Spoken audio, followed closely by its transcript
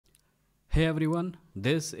Hey everyone,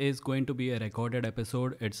 this is going to be a recorded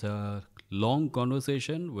episode. It's a long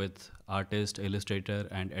conversation with artist, illustrator,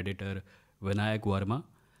 and editor Vinayak Varma.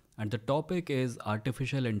 And the topic is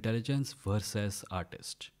artificial intelligence versus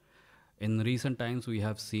artist. In recent times, we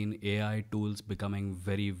have seen AI tools becoming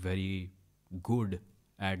very good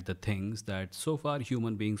at the things that so far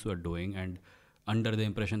human beings were doing, and under the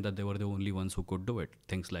impression that they were the only ones who could do it.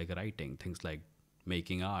 Things like writing, things like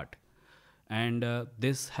making art. And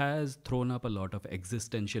this has thrown up a lot of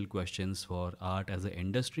existential questions for art as an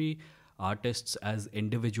industry, artists as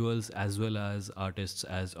individuals, as well as artists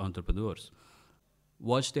as entrepreneurs.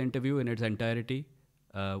 Watch the interview in its entirety.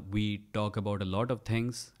 We talk about a lot of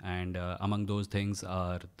things, and among those things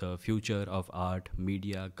are the future of art,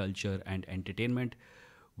 media, culture, and entertainment.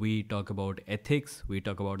 We talk about ethics, we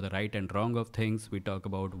talk about the right and wrong of things, we talk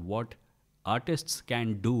about what artists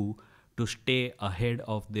can do to stay ahead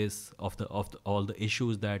of this of all the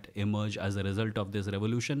issues that emerge as a result of this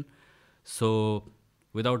revolution. So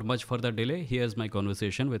without much further delay, here's my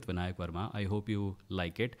conversation with Vinayak Varma. I hope you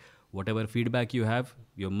like it. Whatever feedback you have,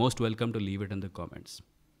 you're most welcome to leave it in the comments.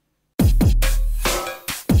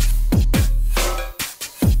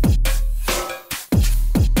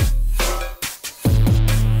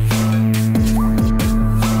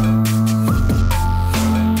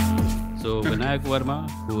 So Vinayak Varma,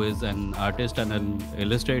 who is an artist and an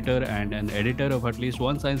illustrator and an editor of at least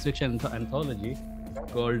one science fiction anthology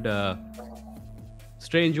called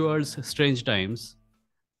Strange Worlds, Strange Times,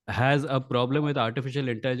 has a problem with artificial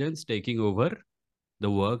intelligence taking over the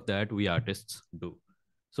work that we artists do.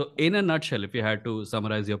 So, in a nutshell, if you had to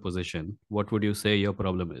summarize your position, what would you say your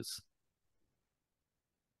problem is?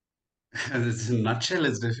 This nutshell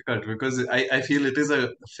is difficult because I feel it is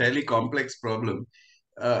a fairly complex problem.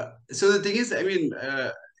 So the thing is,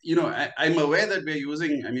 I'm aware that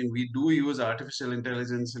we do use artificial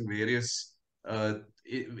intelligence in uh,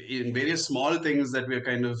 in various small things that we're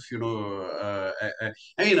kind of,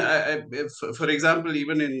 for example,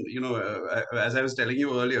 even in, as I was telling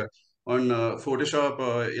you earlier, on Photoshop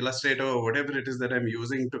or Illustrator or whatever it is that I'm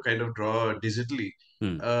using to kind of draw digitally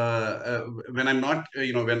Hmm. when I'm not,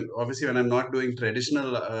 when I'm not doing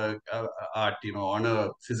traditional art, on a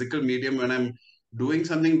physical medium, when I'm doing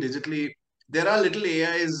something digitally, there are little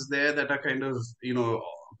AIs there that are kind of,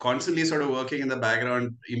 constantly sort of working in the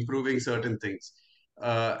background, improving certain things.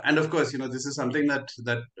 And of course, this is something that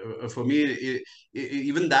for me,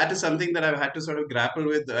 even that is something that I've had to sort of grapple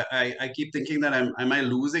with. I keep thinking that am I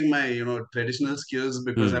losing my traditional skills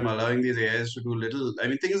because I'm Hmm. allowing these AIs to do little. I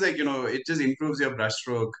mean, things like it just improves your brush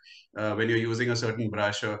stroke when you're using a certain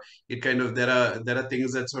brush, or it kind of there are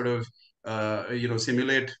things that sort of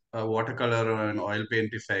simulate a watercolor or an oil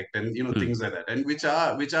paint effect, and Hmm. things like that, and which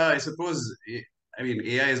are I suppose. I mean,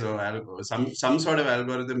 AIs or some sort of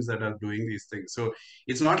algorithms that are doing these things. So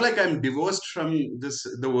it's not like I'm divorced from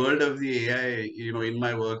the world of the AI, in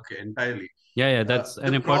my work entirely. Yeah,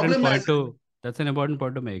 The problem as that's an important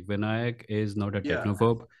point to make. Vinayak is not a yeah,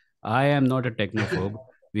 technophobe. I am not a technophobe.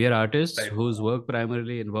 We are artists right, whose work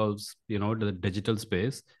primarily involves, the digital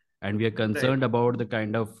space, and we are right, concerned about the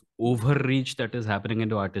kind of overreach that is happening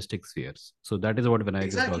into artistic spheres. So that is what Vinayak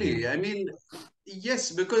is talking exactly. about. I mean,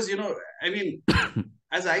 yes, because I mean,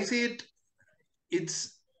 as I see it,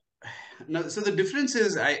 it's now. So the difference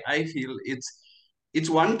is, I feel it's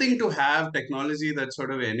one thing to have technology that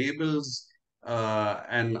sort of enables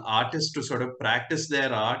an artist to sort of practice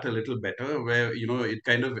their art a little better, where it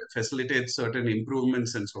kind of facilitates certain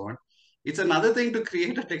improvements and so on. It's another thing to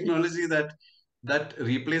create a technology that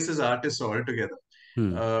replaces artists altogether,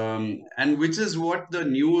 Hmm. and which is what the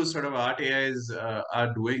new sort of art AIs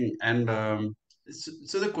are doing. And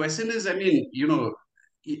so the question is, I mean,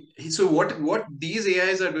 so what these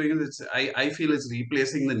AIs are doing is, I feel it's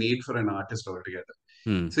replacing the need for an artist altogether.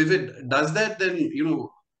 Hmm. So if it does that, then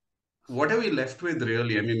what are we left with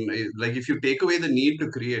really? I mean, like if you take away the need to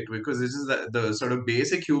create, because this is the sort of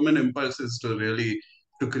basic human impulse is to really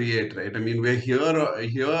to create, right? I mean, we're here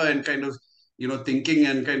and kind of thinking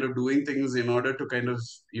and kind of doing things in order to kind of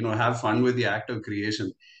have fun with the act of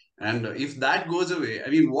creation. And if that goes away, I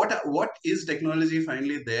mean, what is technology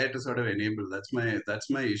finally there to sort of enable? That's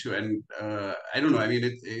my issue. And I don't know. I mean,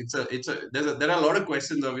 there are a lot of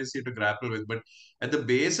questions obviously to grapple with, but at the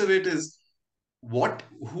base of it is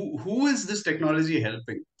who is this technology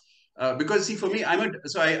helping? Because see, for me, I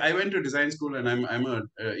went to design school, and I'm a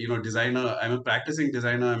designer. I'm a practicing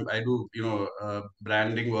designer. I do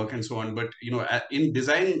branding work and so on. But in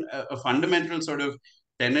design, a fundamental sort of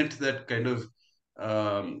tenet that kind of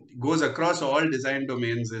goes across all design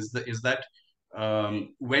domains is that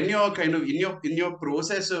when you're kind of in your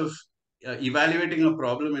process of evaluating a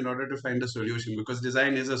problem in order to find a solution, because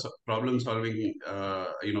design is a problem solving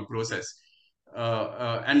process,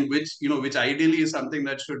 and which ideally is something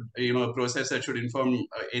that should, a process that should inform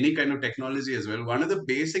any kind of technology as well. One of the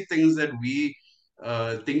basic things that we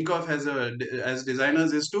think of as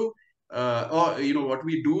designers is to or what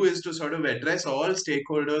we do is to sort of address all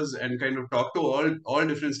stakeholders and kind of talk to all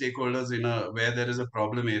different stakeholders in a where there is a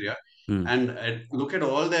problem area, Hmm. and look at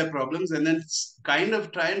all their problems, and then kind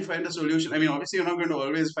of try and find a solution. I mean, obviously you're not going to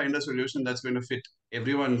always find a solution that's going to fit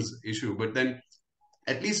everyone's issue, but then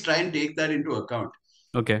at least try and take that into account.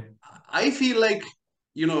 Okay. I feel like,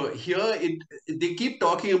 here they keep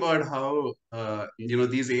talking about how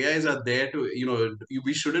these AIs are there to,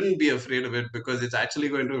 we shouldn't be afraid of it because it's actually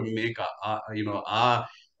going to make our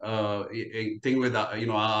thing with our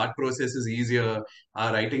art process is easier,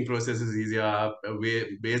 our writing process is easier, our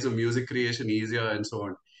ways of music creation easier, and so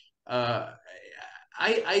on. Uh,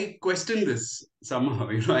 I question this somehow.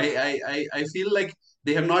 I feel like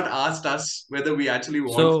they have not asked us whether we actually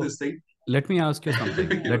want So this thing. let me ask you something.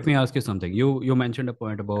 You know? Let me ask you something. You mentioned a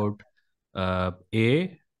point about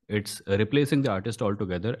A, it's replacing the artist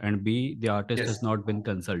altogether, and B, the artist Yes, has not been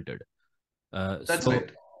consulted. Uh, that's so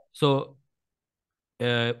right. so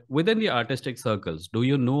within the artistic circles, do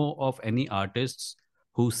you know of any artists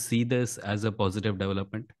who see this as a positive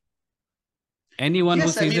development? Anyone who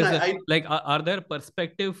Yes, I sees mean, this I like are there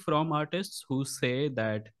perspective from artists who say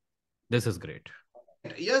that this is great?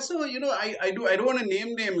 yeah. So I don't want to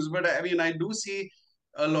name names, but I mean, I do see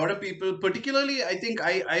a lot of people. Particularly, I think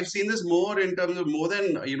I've seen this more in terms of more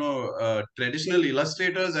than traditional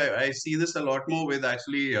illustrators. I see this a lot more with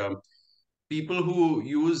actually people who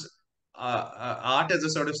use art as a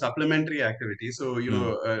sort of supplementary activity. So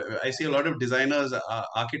Hmm. I see a lot of designers,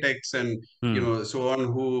 architects, and Hmm. so on,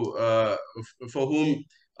 who for whom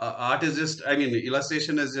art is just, I mean,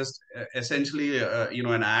 illustration is just essentially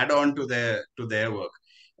an add-on to their work,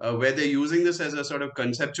 where they're using this as a sort of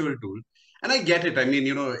conceptual tool. And I get it. I mean,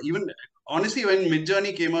 even honestly, when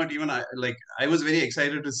Midjourney came out, even I was very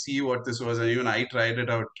excited to see what this was, and even I tried it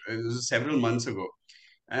out. It was several months ago,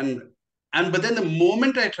 and but then the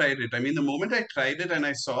moment I tried it, I mean, the moment I tried it and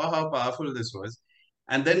I saw how powerful this was,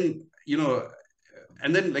 and then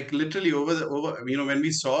like literally over when we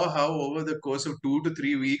saw how over the course of 2 to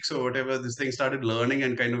 3 weeks or whatever, this thing started learning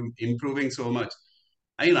and kind of improving so much.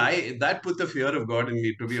 I mean, I that put the fear of God in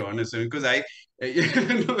me, to be honest, because I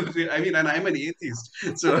mean, and I'm an atheist,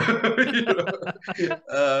 so you know,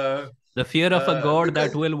 The fear of a god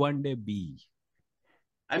that because will one day be.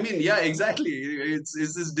 I mean, yeah, exactly. It's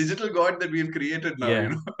this digital god that we've created now,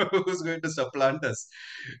 Yeah. who's going to supplant us.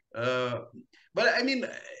 Uh, but I mean,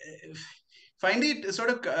 finally, it sort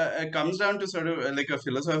of comes down to sort of like a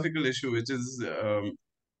philosophical issue, which is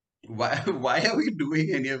why why are we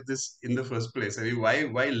doing any of this in the first place? I mean,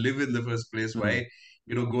 why live in the first place? Hmm. Why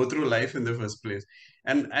go through life in the first place?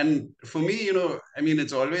 And for me, I mean,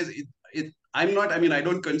 it's always I'm not, I mean, I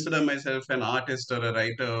don't consider myself an artist or a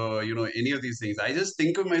writer or any of these things. I just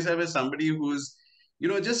think of myself as somebody who's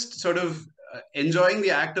just sort of enjoying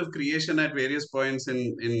the act of creation at various points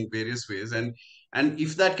in various ways, and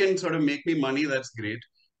if that can sort of make me money, that's great.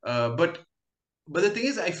 But the thing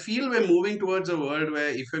is, I feel we're moving towards a world where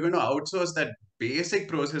if you're going to outsource that basic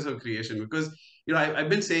process of creation, because I've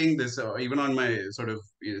been saying this even on my sort of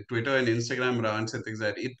Twitter and Instagram rants and things,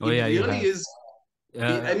 that it, Oh it yeah, you really have. is.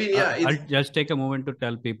 I mean, yeah, it's I'll just take a moment to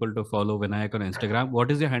tell people to follow Vinayak on Instagram. What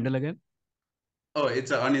is your handle again?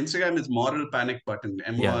 it's on Instagram. It's Moral Panic Button,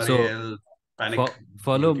 Yeah. So MORAL Panic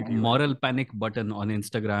follow BUTTY. Moral Panic Button on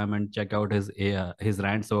Instagram and check out his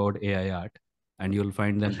rants about AI art, and you'll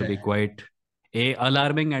find them to be quite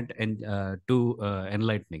alarming and too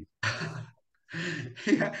enlightening.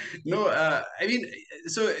 Yeah, no, I mean,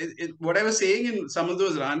 so what I was saying in some of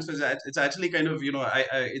those rants was that it's actually kind of,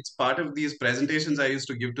 it's part of these presentations I used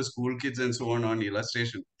to give to school kids and so on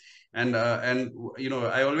illustration. And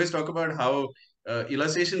I always talk about how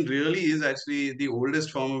illustration really is actually the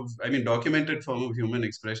oldest form of, I mean, documented form of human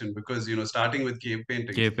expression, because, starting with cave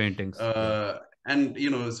paintings. Cave paintings. Yeah. Uh, and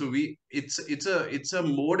so it's a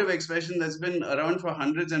mode of expression that's been around for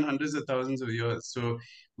hundreds and hundreds of thousands of years. So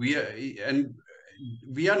we are and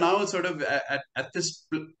we are now sort of at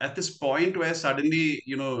this point where suddenly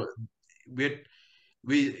we're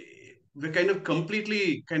we're kind of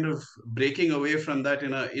completely kind of breaking away from that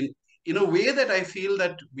in a way that I feel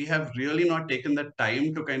that we have really not taken the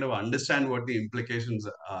time to kind of understand what the implications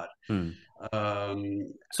are. Hmm.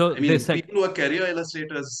 um, So I this mean, people who are career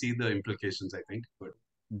illustrators see the implications, I think, but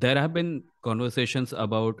there have been conversations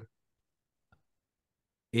about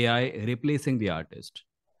AI replacing the artist.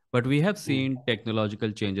 But we have Mm. seen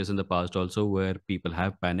technological changes in the past also where people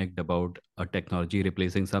have panicked about a technology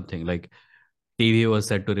replacing something. Like TV was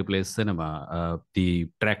said to replace cinema. The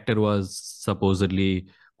tractor was supposedly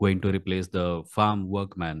going to replace the farm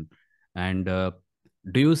workman. And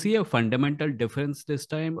do you see a fundamental difference this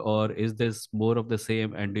time, or is this more of the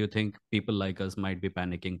same? And do you think people like us might be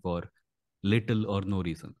panicking for little or no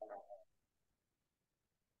reason?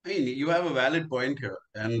 I mean, you have a valid point here,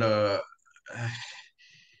 and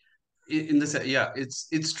in this, yeah,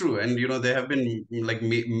 it's true, and there have been like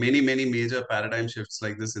many major paradigm shifts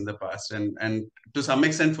like this in the past, and to some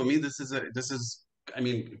extent, for me, this is, I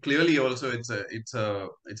mean, clearly also it's a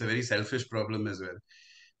very selfish problem as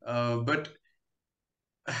well, but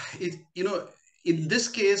it in this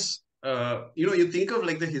case, you think of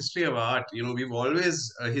like the history of art. We've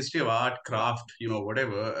always a history of art, craft,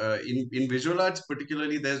 whatever. In visual arts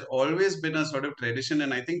particularly, there's always been a sort of tradition,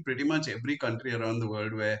 and I think pretty much every country around the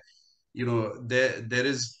world, where there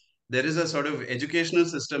is a sort of educational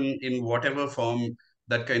system in whatever form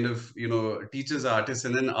that kind of teaches artists,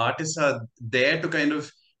 and then artists are there to kind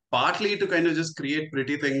of partly to kind of just create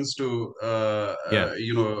pretty things to Yeah.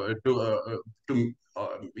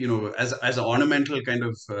 as ornamental kind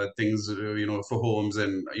of things, for homes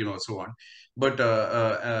and so on, but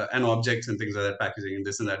and objects and things like that, packaging and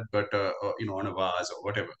this and that, but on a vase or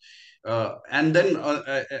whatever, and then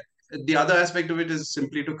the other aspect of it is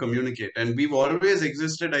simply to communicate, and we've always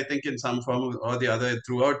existed, I think, in some form or the other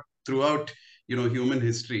throughout human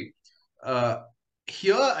history. uh,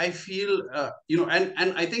 Here I feel,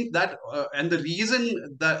 and I think that and the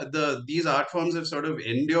reason that these art forms have sort of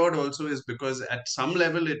endured also is because at some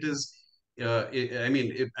level it is, I mean,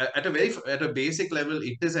 at a basic level,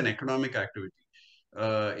 it is an economic activity.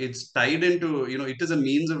 It's tied into, it is a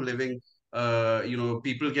means of living.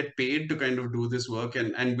 People get paid to kind of do this work,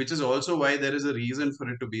 and which is also why there is a reason for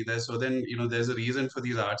it to be there. So then, there's a reason for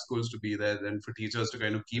these art schools to be there, and for teachers to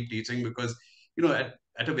kind of keep teaching, because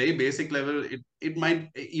at a very basic level, it might,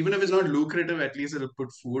 even if it's not lucrative, at least it'll put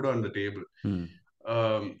food on the table. Hmm.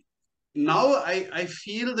 um, Now I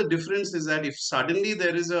feel the difference is that if suddenly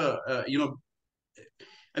there is I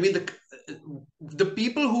mean, the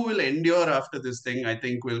people who will endure after this thing, I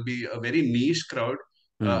think, will be a very niche crowd.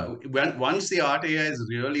 Hmm. Once the art AIs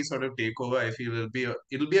really sort of take over, I feel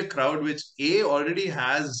it'll be a crowd which already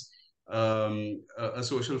has a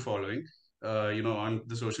social following, on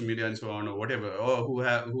the social media and so on, or whatever, or who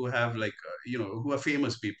have like, who are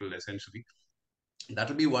famous people essentially.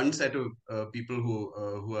 That'll be one set of people who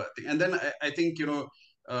are, and then I think,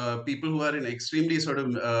 people who are in extremely sort of,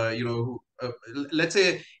 let's say,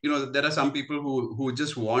 there are some people who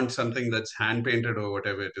just want something that's hand painted or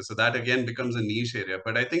whatever it is, so that again becomes a niche area.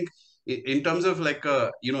 But I think in terms of like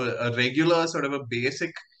a regular sort of a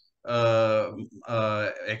basic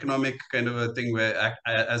economic kind of a thing, where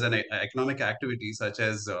as an economic activity, such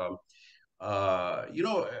as I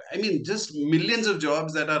mean, just millions of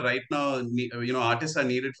jobs that are right now, artists are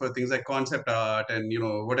needed for things like concept art and,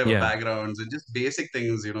 whatever, Yeah. backgrounds and just basic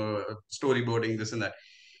things, storyboarding, this and that.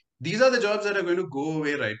 These are the jobs that are going to go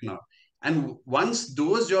away right now. And once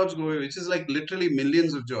those jobs go away, which is like literally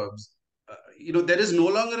millions of jobs, there is no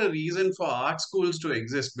longer a reason for art schools to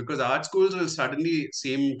exist, because art schools will suddenly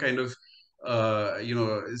seem kind of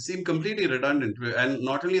seem completely redundant. And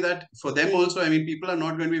not only that, for them also, I mean, people are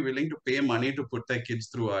not going to be willing to pay money to put their kids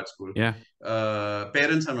through art school. Yeah.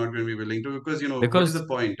 Parents are not going to be willing to, because what is Because the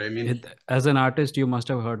point? I mean, as an artist you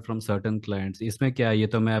must have heard from certain clients, इसमें क्या है, ये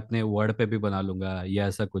तो मैं अपने word पे भी बना लूंगा या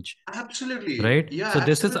ऐसा कुछ. absolutely, Right? yeah, So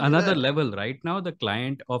this is absolutely another that, level. Right now, the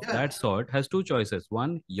client of yeah, that sort has two choices.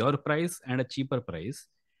 One, your price and a cheaper price.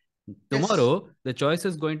 Tomorrow, yes, the choice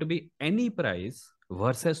is going to be any price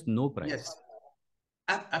versus no price. yes.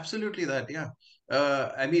 Absolutely that, yeah.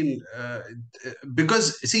 I mean, because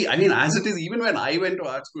see, I mean, as it is, even when I went to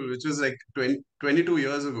art school, which was like 22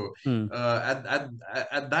 years ago, Hmm.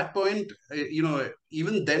 at that point,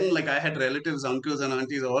 even then, like I had relatives, uncles and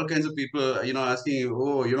aunties, all kinds of people, asking,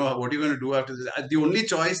 oh, what are you going to do after this? The only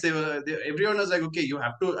choice everyone was like, okay, you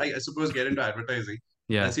have to, I suppose, get into advertising.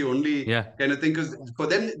 Yeah. That's the only Yeah. kind of thing, because for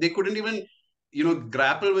them, they couldn't even,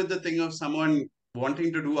 grapple with the thing of someone wanting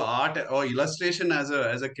to do art or illustration as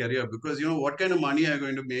a career, because what kind of money are you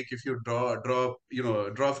going to make if you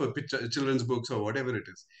draw for picture children's books or whatever it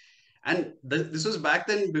is. And this was back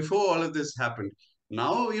then, before all of this happened.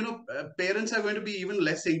 Now, parents are going to be even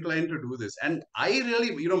less inclined to do this, and I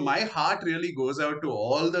really, my heart really goes out to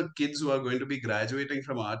all the kids who are going to be graduating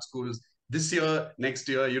from art schools this year, next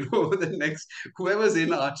year, the next, whoever's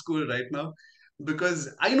in art school right now. because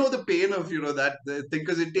I know the pain of that thing,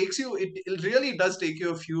 because it takes you, it really does take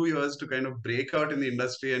you a few years to kind of break out in the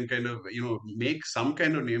industry and kind of make some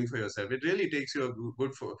kind of name for yourself. It really takes you a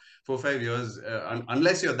good 4 5 years,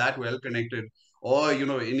 unless you're that well connected, or in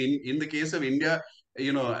the case of India,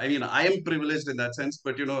 I mean, I am privileged in that sense,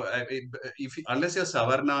 but if unless you're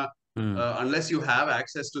Savarna, Hmm. unless you have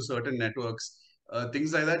access to certain networks,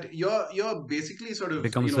 things like that, you're basically sort of,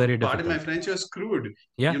 Becomes very pardon my difficult. French, you're screwed.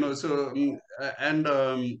 Yeah, So and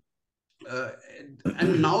uh,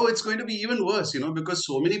 and now it's going to be even worse, because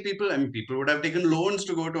so many people, I mean, people would have taken loans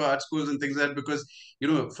to go to art schools and things like that, because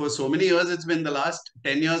for so many years, it's been the last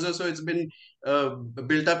 10 years or so, it's been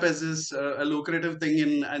built up as this a lucrative thing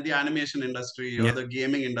in the animation industry or yeah. the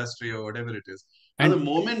gaming industry or whatever it is. Now the And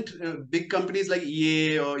moment big companies like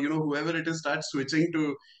EA or whoever it is start switching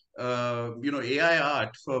to AI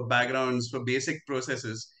art for backgrounds, for basic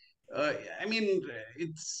processes, I mean,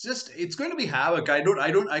 it's going to be havoc. I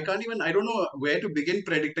can't even, I don't know where to begin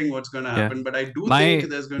predicting what's going to yeah, happen, but I do think my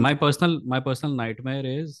there's going to my be. personal nightmare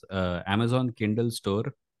is Amazon Kindle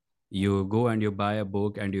store. You go and you buy a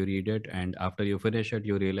book and you read it, and after you finish it,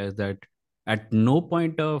 you realize that at no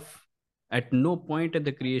point of at no point in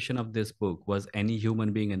the creation of this book was any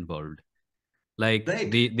human being involved. Like Right.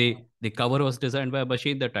 the cover was designed by a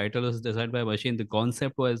machine, the title was designed by a machine, the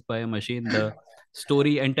concept was by a machine, the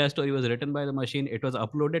entire story was written by the machine, it was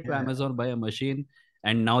uploaded to Yeah. Amazon by a machine,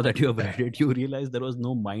 and now that you have read it, you realize there was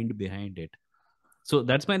no mind behind it. So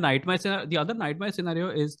that's my nightmare scenario. The other nightmare scenario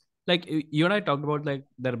is, like, you and I talked about, like,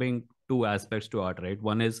 there being two aspects to art, right?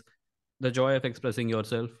 One is the joy of expressing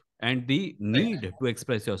yourself and the Right. need to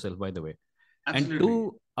express yourself, by the way. And Absolutely.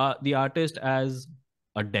 two, the artist as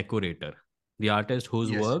a decorator, the artist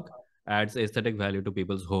whose Yes. work adds aesthetic value to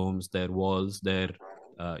people's homes, their walls, their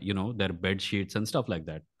their bed sheets and stuff like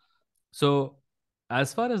that. So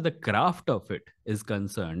as far as the craft of it is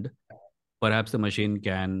concerned, perhaps the machine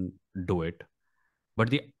can do it,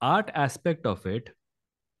 but the art aspect of it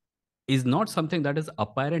is not something that is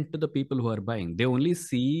apparent to the people who are buying. They only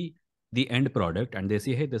see the end product and they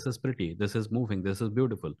say, hey, this is pretty, this is moving, this is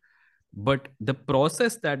beautiful. But the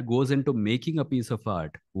process that goes into making a piece of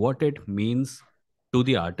art, what it means to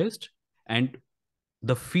the artist, and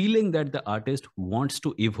the feeling that the artist wants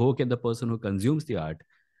to evoke in the person who consumes the art,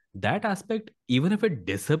 that aspect, even if it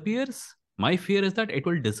disappears, my fear is that it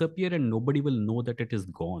will disappear and nobody will know that it is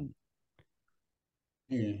gone.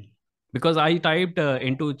 Mm. Because I typed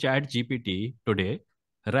into Chat GPT today,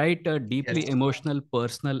 write a deeply Yes. emotional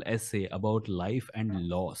personal essay about life and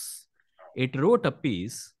loss. It wrote a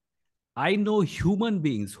piece. I know human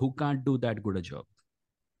beings who can't do that good a job.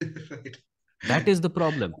 Right. That is the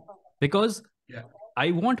problem. Because Yeah.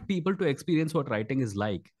 I want people to experience what writing is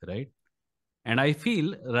like, right? And I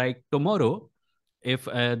feel like tomorrow, if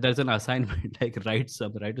there's an assignment like write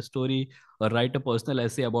a story or write a personal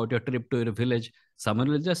essay about your trip to your village, someone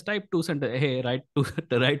will just type two sentences. Hey,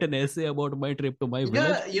 to write an essay about my trip to my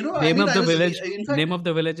village. Yeah. I mean, I was, in fact, Name of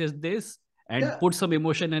the village is this, and yeah. put some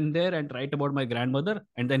emotion in there and write about my grandmother.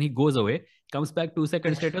 And then he goes away, comes back 2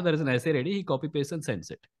 seconds later. There is an essay ready. He copy pastes and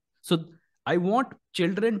sends it. So I want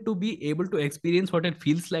children to be able to experience what it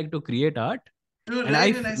feels like to create art, To and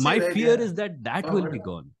write an essay, my right? fear Yeah. is that that Oh, will what? be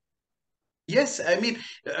gone. Yes, I mean,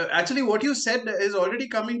 actually, what you said is already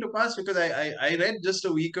coming to pass, because I read just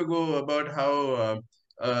a week ago about how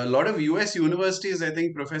a lot of US universities, I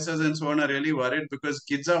think professors and so on, are really worried because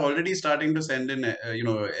kids are already starting to send in,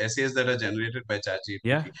 essays that are generated by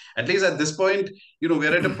Yeah, ChatGPT. At least at this point,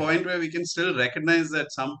 we're at a point where we can still recognize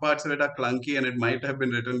that some parts of it are clunky and it might have been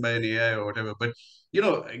written by an AI or whatever. But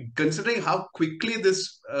considering how quickly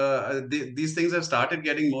these things have started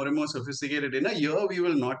getting more and more sophisticated, in a year we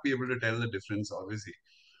will not be able to tell the difference, obviously.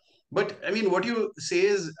 But I mean, what you say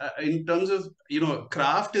is, in terms of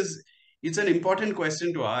craft, is it's an important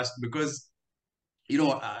question to ask, because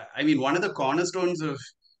I mean, one of the cornerstones of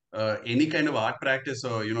any kind of art practice,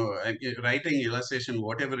 or writing, illustration,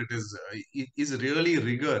 whatever it is really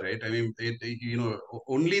rigor, right? I mean,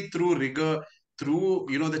 only through rigor, through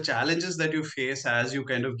the challenges that you face as you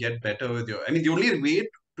kind of get better with your. I mean, the only way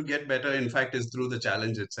to get better, in fact, is through the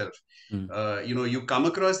challenge itself. mm. You come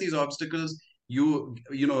across these obstacles,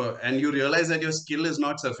 and you realize that your skill is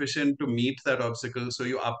not sufficient to meet that obstacle, so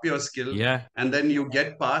you up your skill, Yeah, and then you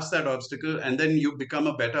get past that obstacle, and then you become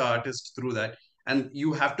a better artist through that. And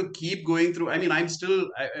you have to keep going through. I mean, I'm still,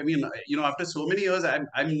 I mean, after so many years, I'm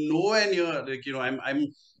nowhere near, like, I'm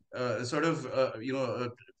sort of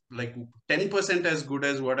like 10% as good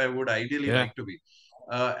as what I would ideally yeah, like to be.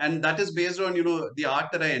 And that is based on the art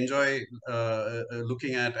that I enjoy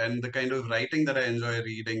looking at, and the kind of writing that I enjoy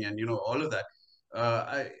reading, and all of that.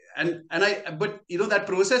 But that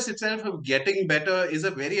process itself of getting better is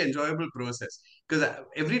a very enjoyable process, because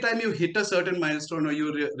every time you hit a certain milestone, or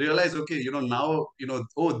you realize, okay, now,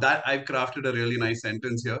 oh, that I've crafted a really nice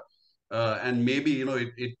sentence here. And maybe,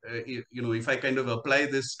 if I kind of apply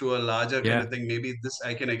this to a larger kind Yeah, of thing, maybe this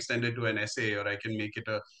I can extend it to an essay, or I can make it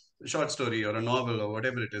a short story or a novel or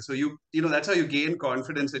whatever it is. So that's how you gain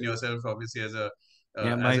confidence in yourself, obviously, yeah. as a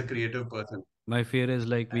My creative person. my fear is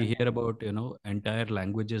like we And hear about entire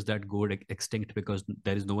languages that go extinct because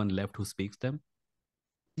there is no one left who speaks them.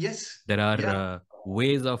 yes, There are yeah,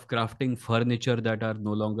 ways of crafting furniture that are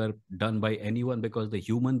no longer done by anyone because the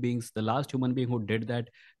last human being who did that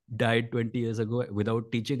died 20 years ago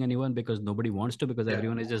without teaching anyone, because nobody wants to, because yeah,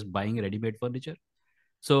 everyone is just buying ready-made furniture.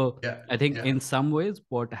 So yeah, I think yeah, in some ways,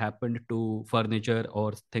 what happened to furniture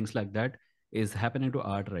or things like that is happening to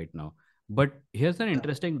art right now. But here's an yeah,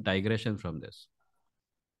 interesting digression from this.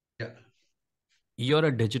 yeah. You're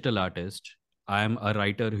a digital artist. I am a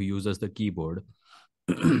writer who uses the keyboard.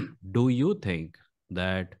 Do you think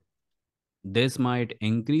that this might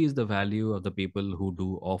increase the value of the people who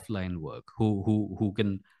do offline work, who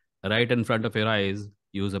can write in front of your eyes,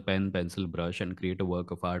 use a pen, pencil, brush, and create a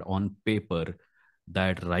work of art on paper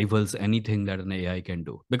that rivals anything that an AI can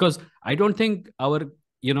do? Because I don't think our,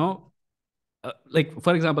 you know, like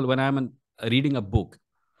for example, when reading a book,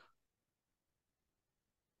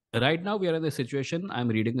 right now we are in a situation, I'm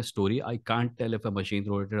reading a story, I can't tell if a machine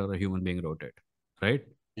wrote it or a human being wrote it, right?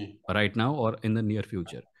 Mm, Right now or in the near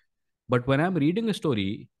future. But when I'm reading a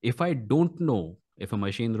story, if I don't know if a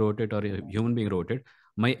machine wrote it or a human being wrote it,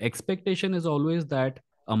 my expectation is always that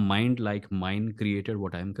a mind like mine created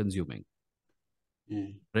what I'm consuming,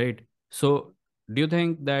 mm. right? So, do you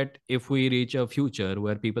think that if we reach a future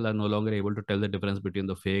where people are no longer able to tell the difference between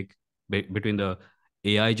the between the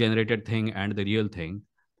AI generated thing and the real thing,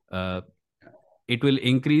 uh, it will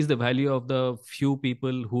increase the value of the few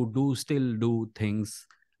people who do still do things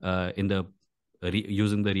in the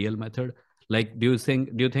using the real method? Like, do you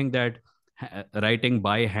think that writing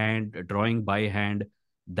by hand, drawing by hand,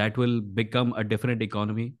 that will become a different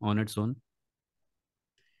economy on its own?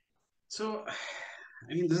 So,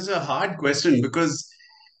 I mean, this is a hard question, because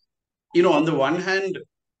on the one hand,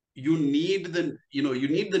 you need the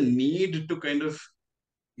need to kind of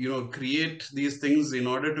create these things in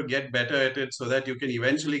order to get better at it, so that you can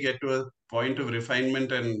eventually get to a point of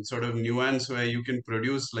refinement and sort of nuance where you can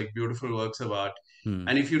produce like beautiful works of art. Hmm.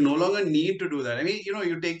 And if you no longer need to do that, I mean,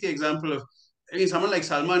 you take the example of, I mean, someone like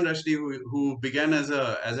Salman Rushdie, who began as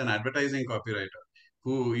an advertising copywriter,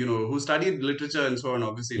 who studied literature and so on,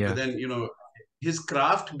 obviously, but Yeah, then his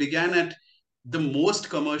craft began at the most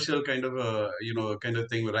commercial kind of kind of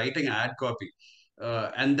thing, writing ad copy.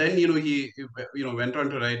 And then he went on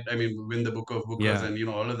to write, I mean, win the book of bookers, yeah, and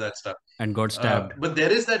all of that stuff. and got stabbed. But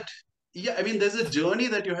there is that, yeah, I mean, there's a journey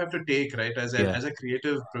that you have to take, right, Yeah. as a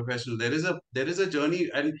creative professional. There is a journey,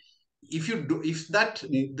 and if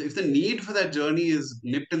the need for that journey is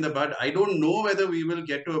nipped in the bud, I don't know whether we will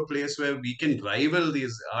get to a place where we can rival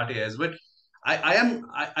these RTIs. But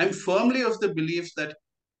I'm firmly of the belief that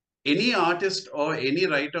any artist or any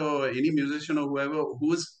writer or any musician or whoever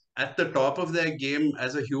who's at the top of their game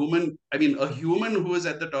as a human, I mean, a human who is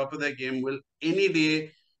at the top of their game will any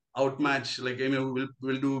day outmatch, like, I mean,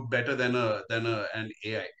 will do better than an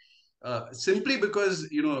AI. Simply because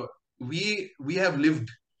we have lived,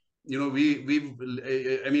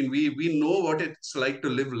 I mean, we know what it's like to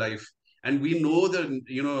live life, and we know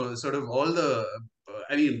the sort of all the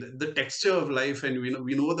I mean, the texture of life, and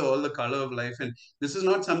we know all the color of life. And this is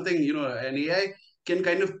not something, an AI can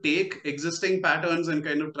kind of take existing patterns and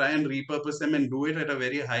kind of try and repurpose them and do it at a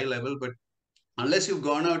very high level. But unless you've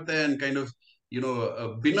gone out there and kind of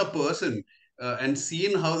been a person, and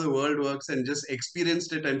seen how the world works, and just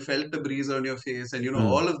experienced it and felt the breeze on your face, and Hmm.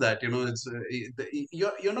 all of that, it's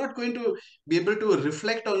you're not going to be able to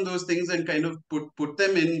reflect on those things and kind of put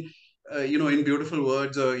them in in beautiful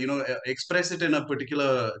words, or express it in a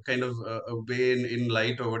particular kind of way, in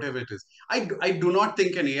light, or whatever it is. I do not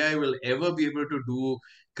think an AI will ever be able to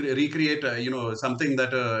recreate something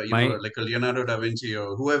that My like a Leonardo da Vinci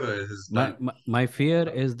or whoever has done. my fear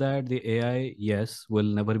Uh, is that the AI, yes,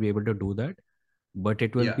 will never be able to do that, but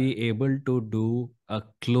it will yeah, be able to do a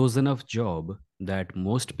close enough job that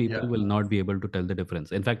most people yeah, will not be able to tell the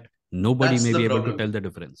difference. In fact, nobody that's may the be able to problem. tell the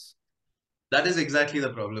difference. That is exactly the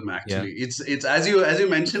problem, Yeah. actually. It's as you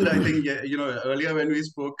mentioned, I think, yeah, earlier when we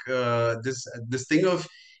spoke, this thing of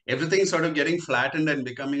everything sort of getting flattened and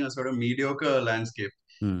becoming a sort of mediocre landscape.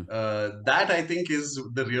 Hmm. That I think is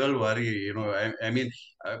the real worry. I mean,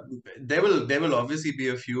 uh, there will obviously be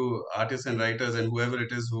a few artists and writers and whoever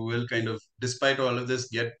it is who will kind of, despite all of this,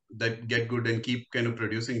 get good and keep kind of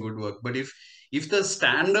producing good work. But if the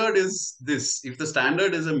standard is this, if the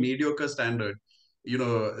standard is a mediocre standard,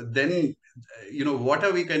 then what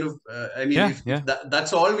are we kind of? I mean, Yeah, if yeah,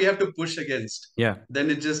 that's all we have to push against, yeah.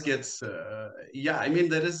 then it just gets yeah. I mean,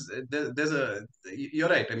 there's a, you're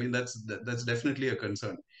right. I mean, that's definitely a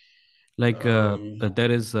concern. Like um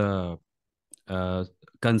there is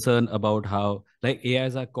concern about how like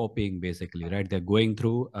AIs are copying basically, right? They're going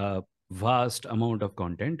through a vast amount of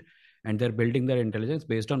content and they're building their intelligence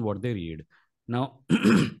based on what they read. Now,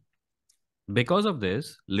 because of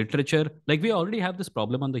this, literature, like we already have this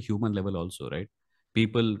problem on the human level also, right?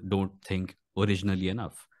 People don't think originally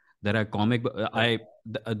enough. There are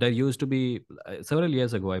there used to be several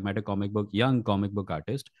years ago, I met a young comic book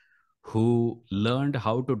artist who learned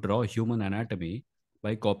how to draw human anatomy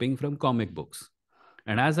by copying from comic books.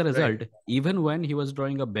 And as a right. result, even when he was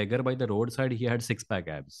drawing a beggar by the roadside, he had six pack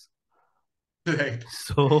abs. Right.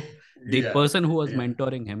 So the Yeah. person who was Yeah.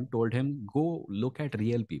 mentoring him told him, go look at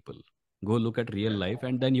real people, go look at real Yeah. life,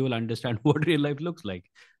 and then you will understand what real life looks like.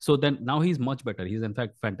 So then now he's much better. He's in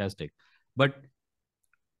fact fantastic. But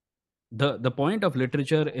the point of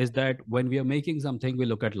literature is that when we are making something, we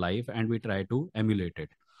look at life and we try to emulate it.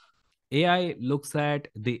 AI looks at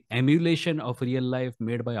the emulation of real life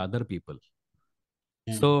made by other people.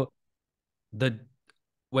 Mm. So the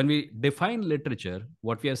when we define literature,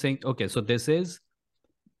 what we are saying, okay, so this is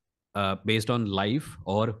based on life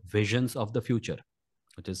or visions of the future,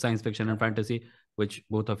 which is science fiction Yeah. and fantasy, which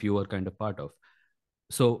both of you are kind of part of.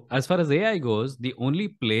 So, as far as AI goes, the only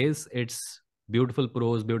place its beautiful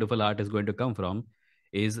prose, beautiful art is going to come from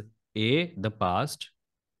is A, the past,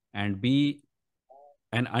 and B,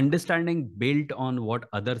 an understanding built on what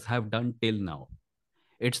others have done till now.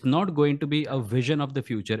 It's not going to be a vision of the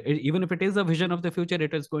future. Even if it is a vision of the future,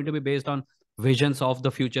 it is going to be based on visions of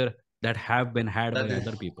the future that have been had by That is,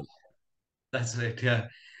 other people. that's right. Yeah.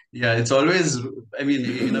 Yeah. It's always, I mean,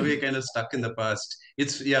 in a way, kind of stuck in the past.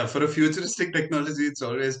 It's, yeah, for a futuristic technology, it's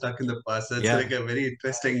always stuck in the past. That's Yeah, like a very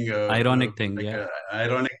interesting, ironic thing. like Yeah. a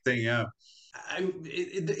ironic thing. Yeah.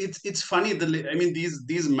 It's funny. I mean,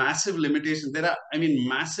 these massive limitations. There are, I mean,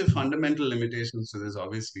 massive fundamental limitations to this,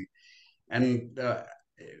 obviously. And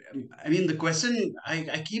I mean, the question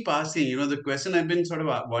I keep asking, the question I've been sort of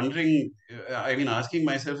wondering, I mean, asking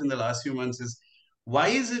myself in the last few months is, why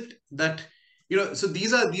is it that, so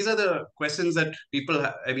these are the questions that people,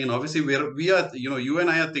 I mean, obviously we are, you and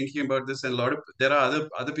I are thinking about this, and there are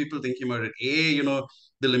other people thinking about it.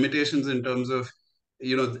 The limitations in terms of,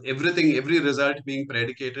 everything, every result being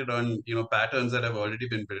predicated on, patterns that have already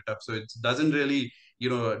been built up. So it doesn't really,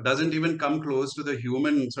 doesn't even come close to the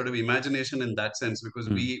human sort of imagination in that sense, because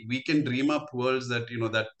Hmm. we can dream up worlds that,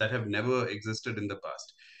 that have never existed in the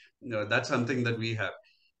past. That's something that we have.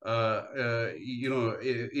 Uh, uh, you know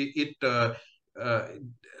it, it uh, uh,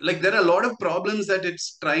 like, there are a lot of problems that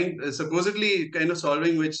it's trying, supposedly kind of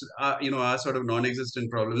solving, which are, are sort of non-existent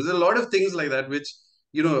problems. There's a lot of things like that which,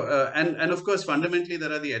 and of course, fundamentally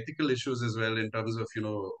there are the ethical issues as well, in terms of,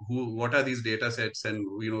 what are these data sets, and,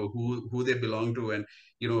 who they belong to, and,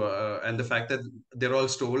 and the fact that they're all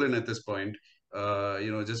stolen at this point,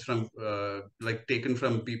 just from, like, taken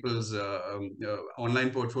from people's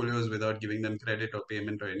online portfolios without giving them credit or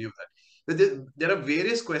payment or any of that. But there are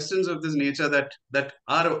various questions of this nature that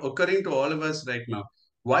are occurring to all of us right now.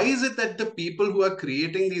 Why is it that the people who are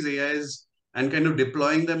creating these AIs and kind of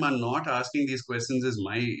deploying them are not asking these questions, is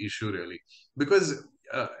my issue, really. Because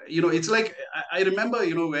it's like, I remember,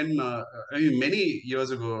 when, I mean, many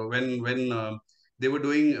years ago, when they were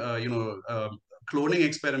doing, cloning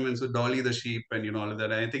experiments with Dolly the sheep, and, all of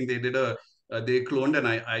that. I think they cloned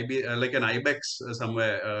like an ibex,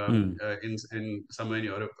 somewhere, Hmm. in somewhere in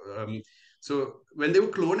Europe. So when they were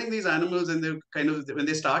cloning these animals, and they kind of, when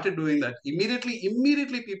they started doing that,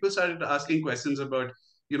 immediately people started asking questions about,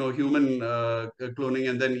 human, cloning,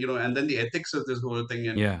 and then, the ethics of this whole thing.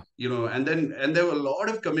 And, Yeah. and there were a lot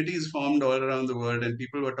of committees formed all around the world, and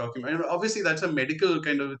people were talking about, obviously that's a medical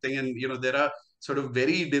kind of thing, and, there are sort of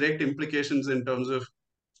very direct implications in terms of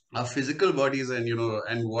our physical bodies, and,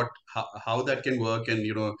 and how that can work, and,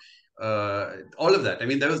 all of that. I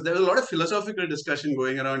mean, there was a lot of philosophical discussion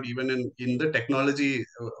going around, even in the technology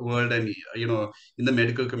world, and, in the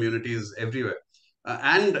medical communities everywhere,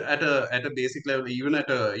 and at a basic level, even at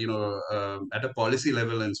a, at a policy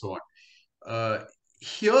level, and so on.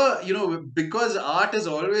 here, because art is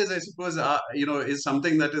always, I suppose, is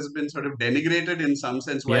something that has been sort of denigrated in some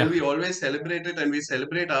sense. While Yeah. we always celebrate it and we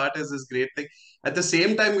celebrate art as this great thing, at the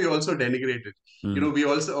same time we also denigrate it. Mm. We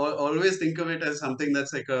also always think of it as something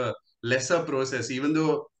that's like a lesser process, even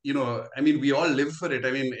though, I mean, we all live for it. I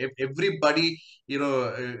mean, if everybody,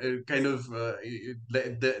 kind of,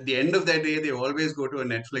 the end of their day, they always go to a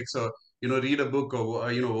Netflix, or read a book,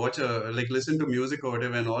 or watch like listen to music or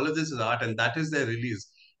whatever, and all of this is art, and that is their release.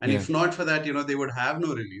 And Yeah. if not for that, they would have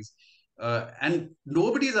no release. And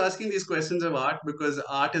nobody is asking these questions of art, because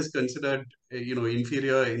art is considered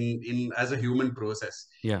inferior in as a human process.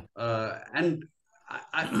 Yeah. And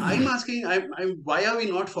I'm asking, why are we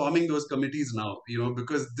not forming those committees now?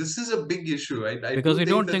 Because this is a big issue. I Because do we think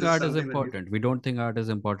don't that think this is art is something that needs. important. We don't think art is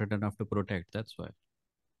important enough to protect. That's why.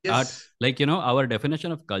 Art, Yes. like, our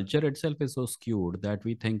definition of culture itself is so skewed that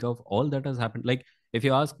we think of all that has happened. Like, if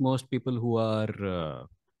you ask most people who are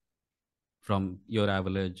from your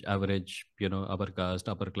average, upper caste,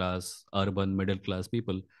 upper class, urban, middle class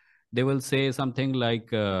people, they will say something like,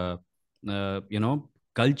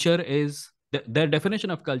 culture is their definition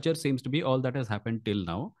of culture seems to be all that has happened till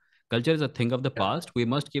now. Culture is a thing of the Yeah. past. We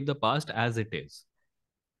must keep the past as it is.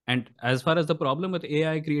 And as far as the problem with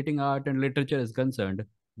AI creating art and literature is concerned,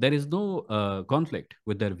 there is no conflict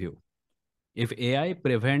with their view. If AI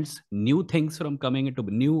prevents new things from coming into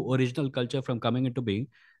new original culture from coming into being,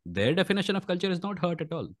 their definition of culture is not hurt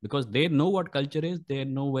at all, because they know what culture is. They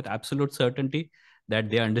know with absolute certainty that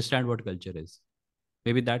they understand what culture is.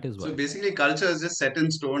 Maybe that is So why. basically, culture is just set in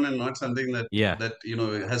stone and not something that Yeah,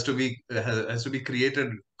 has to be created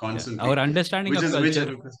yeah. constantly, Our understanding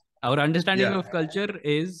yeah. of culture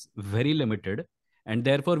is very limited, and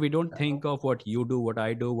therefore we don't think of what you do, what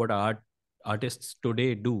I do, what artists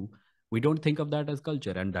today do. We don't think of that as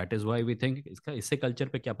culture, and that is why we think इससे culture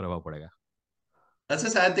पे क्या प्रभाव पड़ेगा. That's a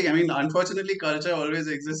sad thing. I mean, unfortunately, culture always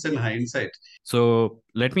exists in hindsight. So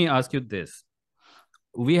let me ask you this.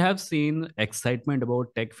 We have seen excitement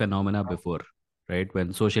about tech phenomena before, right?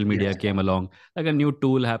 When social Yes. media came along, like a new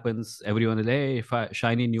tool happens, everyone is, hey,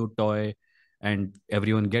 shiny new toy, and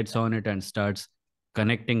everyone gets on it and starts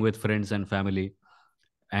connecting with friends and family.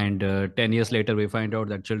 And 10 years later, we find out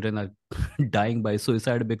that children are dying by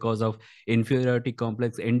suicide because of inferiority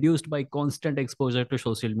complex induced by constant exposure to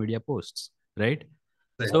social media posts, right?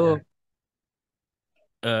 Right. So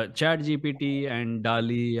Chat GPT and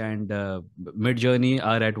DALI and Mid Journey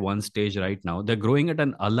are at one stage right now. They're growing at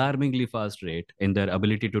an alarmingly fast rate in their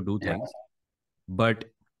ability to do Yeah. things. But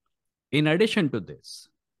in addition to this,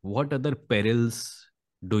 what other perils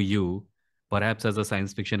do you, perhaps as a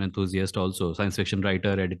science fiction enthusiast, also science fiction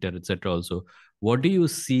writer, editor, etc., also, what do you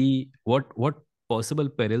see? What possible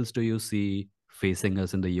perils do you see facing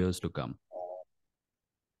us in the years to come?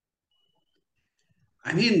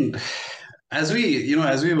 I mean, as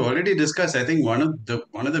we've already discussed, I think one of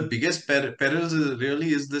the biggest perils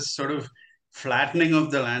is this sort of flattening of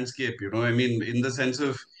the landscape. I mean, in the sense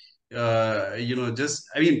of, just,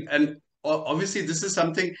 I mean, and obviously this is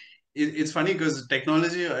something. It's funny because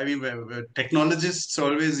technology. I mean, technologists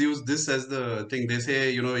always use this as the thing. They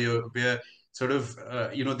say, we're sort of,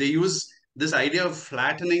 they use this idea of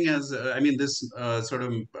flattening as, I mean, this sort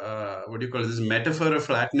of, what do you call it? This metaphor of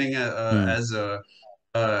flattening Hmm. as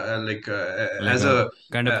like Like a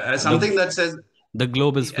kind of as something that says the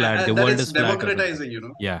globe is flat, the that world it's is flat, or something.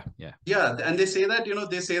 democratizing. Yeah, yeah. Yeah, and they say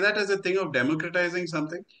that as a thing of democratizing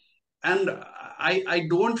something. And I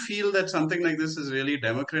don't feel that something like this is really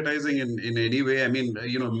democratizing in any way. I mean,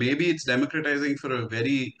 maybe it's democratizing for a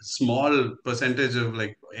very small percentage of,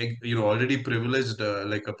 like, already privileged,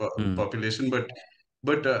 like a Hmm. population, but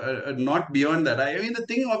not beyond that. I mean, the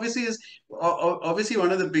thing obviously is, obviously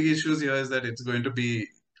one of the big issues here is that it's going to be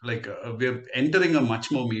like, we're entering a much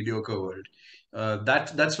more mediocre world.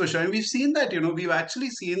 That's for sure. And we've seen that, we've actually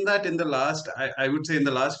seen that in the last, I would say in the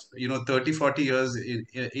last, 30, 40 years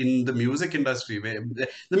in the music industry, where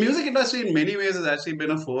the music industry in many ways has actually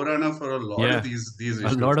been a forerunner for a lot of Yeah, these a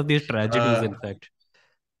issues. lot of these tragedies, Uh, in fact.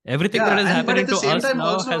 Everything that yeah, is and but at happening the to same us time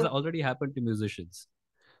now has also, already happened to musicians.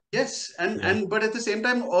 yes, Yeah, but at the same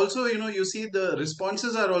time also, you see the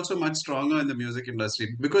responses are also much stronger in the music industry,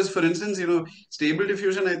 because, for instance, Stable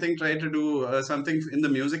Diffusion, I think, tried to do something in the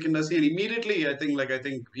music industry, and immediately, I think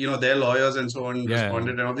their lawyers and so on yeah.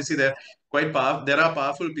 responded, and obviously they're quite powerful. There are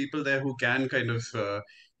powerful people there who can kind of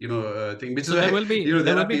think, which is So there why will be there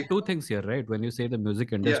there will are be people. two things here, right? When you say the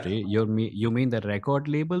music Yeah. industry, you mean the record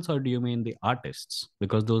labels, or do you mean the artists?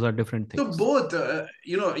 Because those are different So things. both,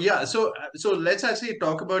 yeah. So let's actually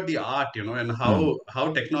talk about the art, and Hmm. how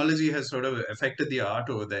technology has sort of affected the art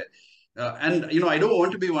over there. And I don't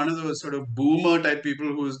want to be one of those sort of boomer type people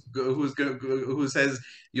who says,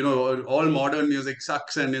 all modern music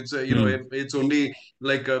sucks, and it's Hmm. it's only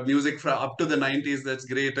like music from up to the 90s that's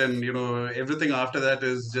great, and everything after that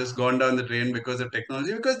is just gone down the drain because of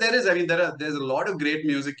technology. Because there's a lot of great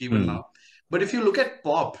music even Hmm. now. But if you look at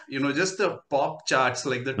pop, just the pop charts,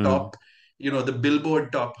 like the Hmm. top, the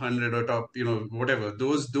Billboard top 100 or top, whatever,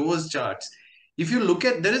 those charts, if you look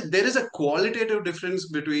at, there is a qualitative difference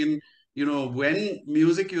between when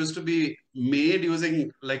music used to be made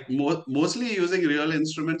using like mostly using real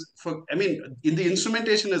instruments. For I mean, in the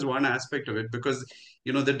instrumentation is one aspect of it, because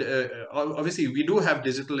that obviously we do have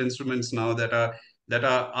digital instruments now that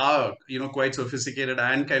are quite sophisticated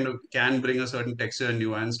and kind of can bring a certain texture and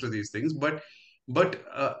nuance to these things. But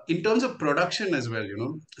in terms of production as well,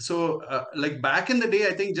 so like back in the day,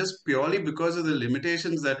 I think just purely because of the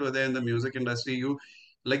limitations that were there in the music industry, you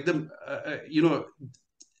like the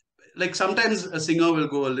like sometimes a singer will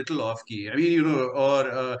go a little off key. I mean,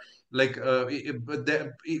 or like but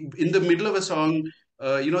in the middle of a song,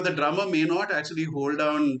 the drummer may not actually hold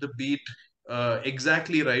down the beat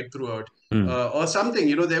exactly right throughout, Hmm. or something.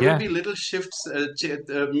 There will Yeah. be little shifts,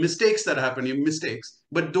 mistakes that happen, mistakes.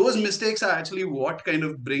 But those mistakes are actually what kind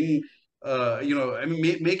of bring, I mean,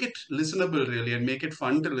 make it listenable really, and make it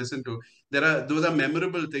fun to listen to. Those are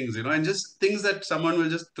memorable things, and just things that someone will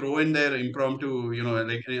just throw in there impromptu,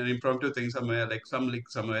 like an impromptu thing somewhere, like some lick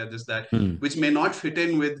somewhere, this that, Hmm. which may not fit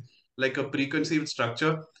in with like a preconceived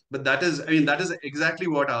structure. But that is exactly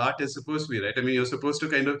what art is supposed to be, right? I mean, you're supposed to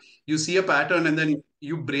kind of, you see a pattern and then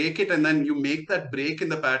you break it, and then you make that break in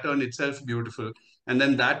the pattern itself beautiful, and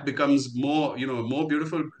then that becomes more, more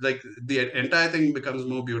beautiful. Like the entire thing becomes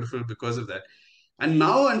more beautiful because of that. And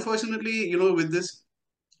now, unfortunately, with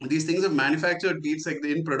these things of manufactured beats, like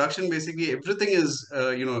in production, basically everything is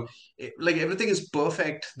like everything is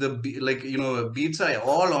perfect. Like beats are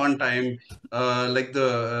all on time. Like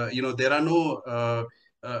there are no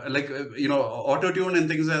like auto tune and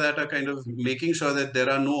things like that are kind of making sure that there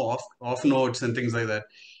are no off notes and things like that.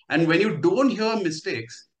 And when you don't hear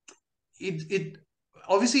mistakes, it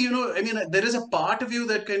obviously, I mean, there is a part of you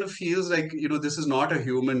that kind of feels like, this is not a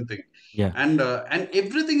human thing. Yeah. And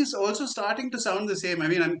everything is also starting to sound the same. I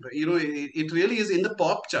mean, it really is in the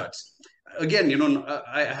pop charts. Again,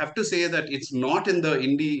 I have to say that it's not in the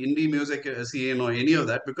indie music scene or any of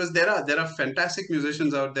that, because there are fantastic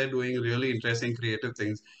musicians out there doing really interesting creative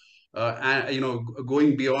things, and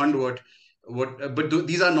going beyond what but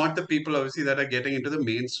these are not the people, obviously, that are getting into the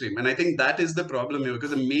mainstream. And I think that is the problem here, because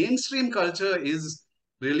the mainstream culture is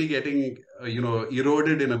really getting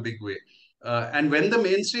eroded in a big way. And when the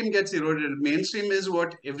mainstream gets eroded, mainstream is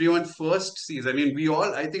what everyone first sees. I mean,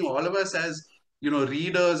 I think all of us, as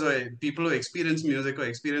readers or people who experience music or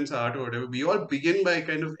experience art or whatever, we all begin by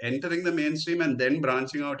kind of entering the mainstream and then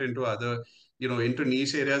branching out into other, into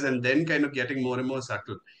niche areas, and then kind of getting more and more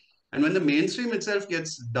subtle. And when the mainstream itself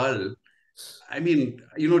gets dull, I mean,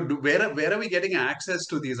 where are we getting access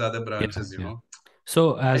to these other Yeah. branches? Yeah.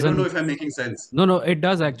 So I as don't know an if I'm making sense. no, no, it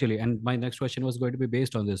does actually. And my next question was going to be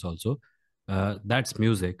based on this also. That's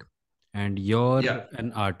music, and you're Yeah.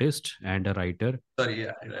 an artist and a writer. Sorry.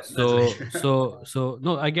 Yeah. That's So, right.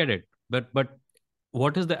 no, I get it. But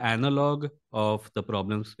what is the analog of the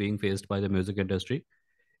problems being faced by the music industry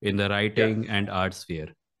in the Yeah. writing and art sphere?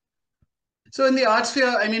 So in the art sphere,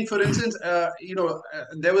 I mean, for instance, I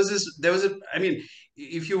mean,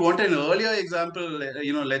 if you want an earlier example,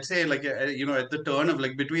 let's say like, at the turn of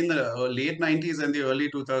like between the late 90s and the early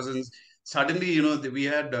 2000s, suddenly, we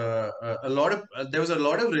had there was a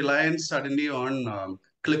lot of reliance suddenly on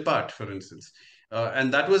clip art, for instance.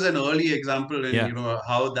 And that was an early example in, Yeah.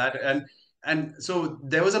 how that, and so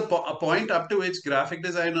there was a point up to which graphic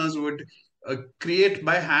designers would create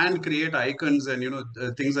icons and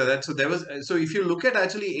things like that. So so if you look at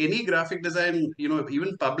actually any graphic design,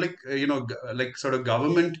 even public, like sort of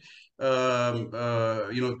government,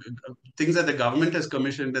 things that the government has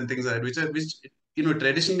commissioned and things like that, which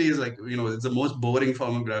traditionally is like, it's the most boring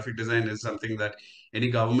form of graphic design, is something that any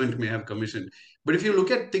government may have commissioned. But if you look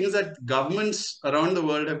at things that governments around the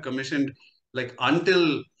world have commissioned, like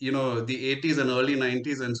until the 80s and early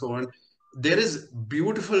 90s and so on, there is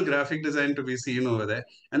beautiful graphic design to be seen over there.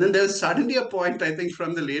 And then there's suddenly a point, I think,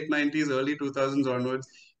 from the late 90s, early 2000s onwards,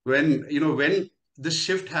 when the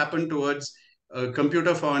shift happened towards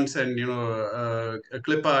computer fonts and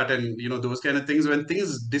clip art and those kind of things, when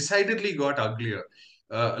things decidedly got uglier,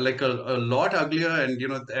 like a lot uglier.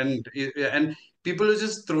 And people are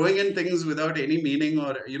just throwing in things without any meaning,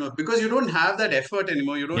 or because you don't have that effort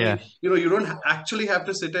anymore. You don't Yeah, you don't actually have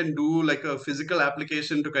to sit and do like a physical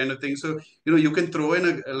application to kind of thing. So you can throw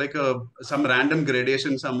in a like a some random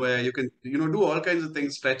gradation somewhere. You can do all kinds of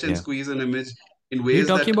things, stretch and yeah. squeeze an image in We're ways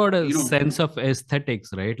talking that about a sense of aesthetics,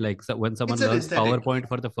 right? Like, so when it's someone an learns aesthetic. PowerPoint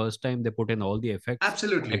for the first time, they put in all the effects, like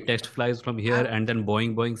Absolutely. text flies from here, Ab- and then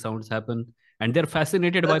boing boing sounds happen, and they're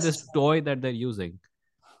fascinated by this that's toy that they're using.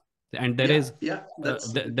 And there Yeah, is yeah,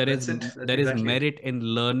 that's it. That's there is exactly it. merit in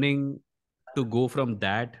learning to go from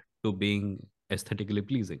that to being aesthetically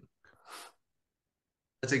pleasing.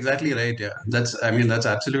 That's exactly right. Yeah, I mean, that's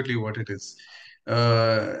absolutely what it is.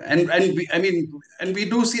 And we, I mean, and we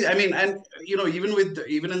do see. I mean, and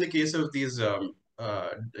even in the case of these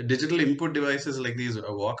digital input devices like these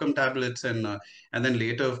Wacom tablets, and then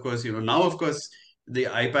later, of course, now, of course, the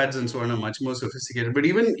iPads and so on are much more sophisticated. But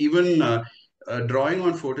drawing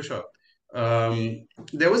on Photoshop,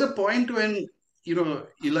 there was a point when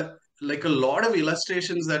like a lot of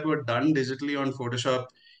illustrations that were done digitally on Photoshop,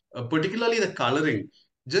 particularly the coloring,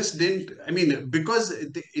 just didn't. I mean, because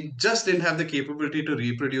it just didn't have the capability to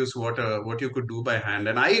reproduce what you could do by hand.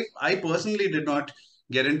 And I personally did not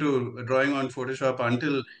get into drawing on Photoshop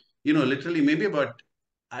until literally maybe about,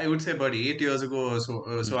 I would say, about 8 years ago or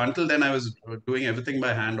so. So Mm, until then, I was doing everything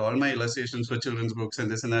by hand. All my illustrations for children's books and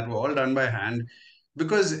this and that were all done by hand,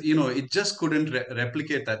 because it just couldn't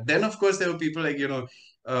replicate that. Then, of course, there were people like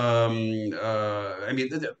I mean,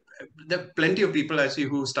 there are plenty of people actually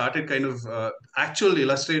who started kind of actual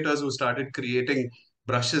illustrators who started creating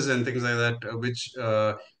brushes and things like that,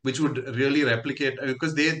 which would really replicate,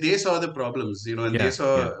 because they saw the problems, and they yeah,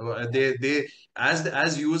 saw yeah. they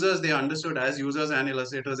as users, they understood, as users and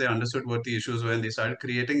illustrators, they understood what the issues were, and they started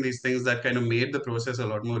creating these things that kind of made the process a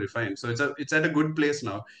lot more refined. So it's at a good place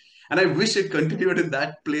now, and I wish it continued in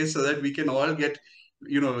that place so that we can all get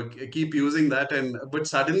keep using that. And but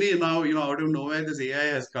suddenly now, out of nowhere, this AI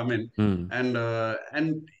has come in, Mm,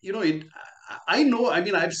 and it I know, I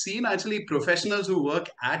mean, I've seen actually professionals who work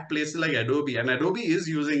at places like Adobe, and Adobe is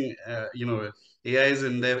using AIs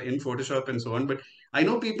in there in Photoshop and so on. But I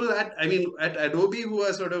know people at Adobe who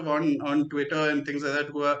are sort of on Twitter and things like that,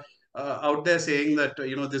 who are out there saying that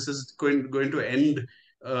this is going to end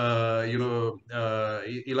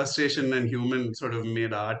illustration and human sort of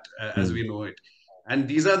made art as mm. we know it. And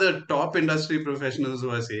these are the top industry professionals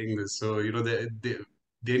who are saying this. So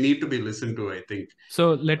they need to be listened to, I think.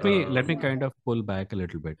 So let me um, kind of pull back a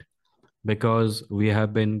little bit, because we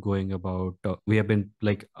have been going about we have been,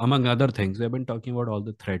 like, among other things, we have been talking about all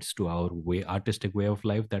the threats to our artistic way of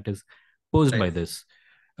life that is posed by right, this.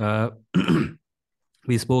 uh,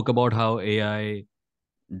 we spoke about how AI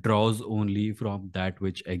draws only from that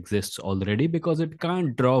which exists already, because it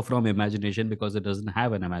can't draw from imagination, because it doesn't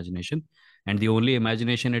have an imagination, and the only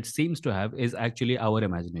imagination it seems to have is actually our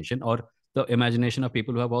imagination, or the imagination of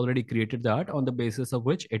people who have already created the art on the basis of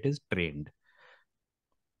which it is trained.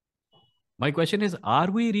 My question is, are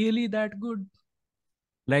we really that good?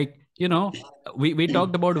 Like, we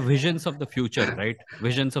talked about visions of the future, right?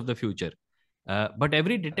 Visions of the future. But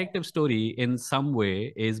every detective story in some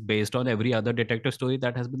way is based on every other detective story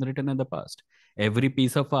that has been written in the past. Every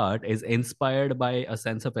piece of art is inspired by a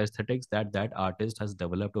sense of aesthetics that that artist has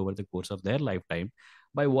developed over the course of their lifetime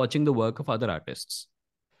by watching the work of other artists.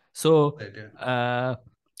 So, right, yeah.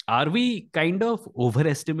 are we kind of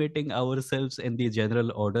overestimating ourselves in the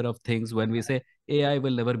general order of things when we say AI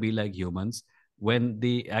will never be like humans, when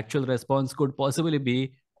the actual response could possibly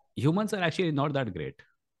be humans are actually not that great?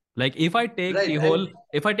 Like, Right. And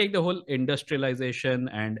if I take the whole industrialization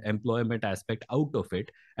and employment aspect out of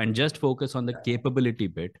it and just focus on the capability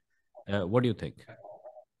bit, what do you think?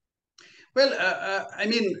 well, I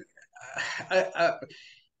mean,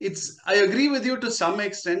 I agree with you to some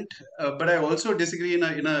extent, but I also disagree in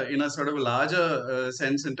a sort of larger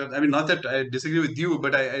sense. In terms, I mean, not that I disagree with you,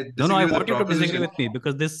 but I No, no, I disagree with the want you to disagree proposition. with me,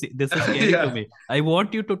 because this is scary to Yeah, me. I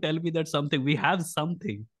want you to tell me that something we have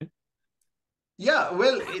something. yeah.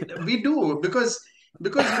 Well, we do, because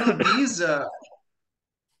these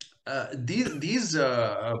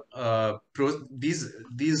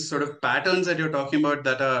sort of patterns that you're talking about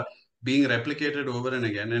that are being replicated over and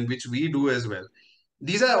again, and which we do as well.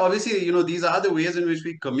 These are obviously, these are the ways in which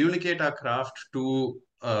we communicate our craft to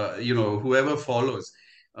whoever follows.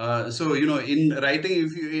 So in writing,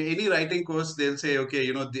 if you any writing course, they'll say,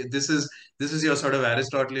 okay, this is your sort of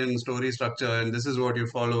Aristotelian story structure, and this is what you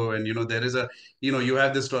follow. And there is a you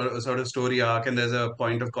have this sort of story arc, and there's a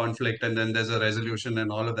point of conflict, and then there's a resolution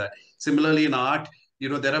and all of that. Similarly in art,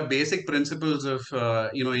 there are basic principles of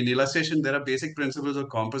in illustration, there are basic principles of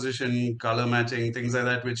composition, color matching, things like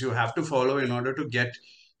that, which you have to follow in order to get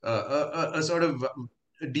a sort of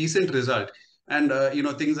decent result. And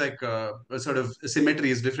things like sort of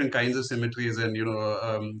symmetries, different kinds of symmetries, and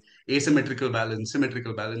asymmetrical balance,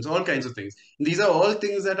 symmetrical balance, all kinds of things. These are all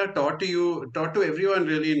things that are taught to everyone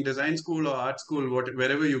really, in design school or art school,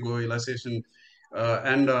 wherever you go, illustration.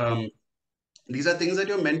 And These are things that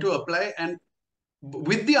you're meant to apply, and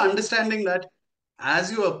with the understanding that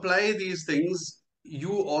as you apply these things,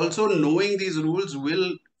 you also, knowing these rules,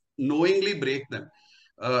 will knowingly break them,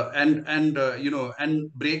 and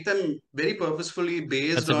break them very purposefully,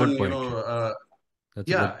 based That's a on good point. That's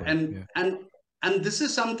a yeah. good point. and Yeah. and and this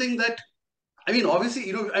is something that, I mean,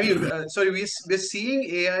 obviously, sorry, we're seeing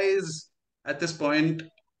AIs at this point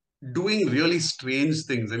doing really strange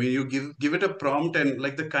things. I mean, you give it a prompt, and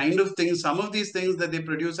like the kind of things, some of these things that they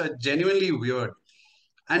produce are genuinely weird.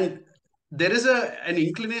 And there is an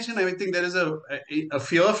inclination, I think there is a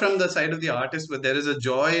fear from the side of the artist, but there is a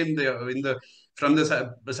joy in the from the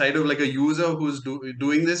side of like a user who's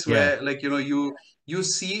doing this, Yeah. where like you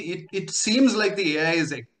see it seems like the AI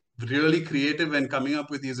is like really creative and coming up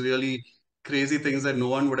with these really crazy things that no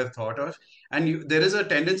one would have thought of. And there is a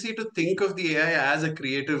tendency to think of the AI as a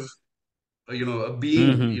creative, a being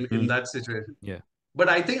in Mm-hmm. that situation. Yeah. But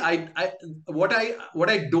I think what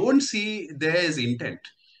I don't see there is intent.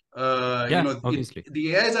 Yeah. Obviously.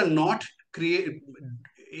 The AIs are not create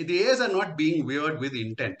the AIs are not being weird with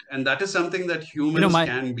intent, and that is something that You know, humans my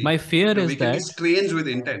can be. my fear We is can be that strange with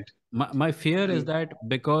intent. my fear is And that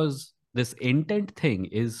because this intent thing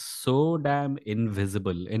is so damn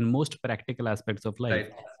invisible in most practical aspects of life,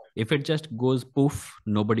 right, if it just goes poof,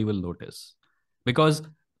 nobody will notice. Because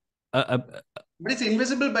but it's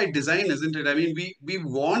invisible by design, isn't it? I mean,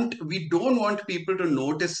 we don't want people to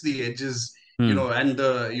notice the edges, hmm, and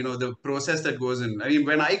the process that goes in. I mean,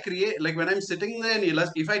 when I create, like when I'm sitting there and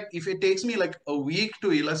if it takes me like a week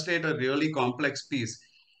to illustrate a really complex piece,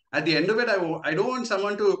 at the end of it, I don't want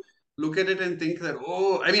someone to look at it and think that,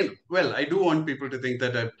 oh, I mean, well, I do want people to think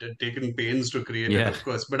that I've taken pains to create it, yeah, of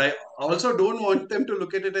course, but I also don't want them to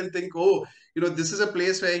look at it and think, oh, this is a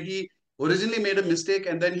place where he originally made a mistake,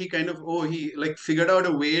 and then he kind of, oh, he like figured out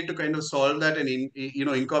a way to kind of solve that, and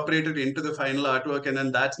incorporate it into the final artwork, and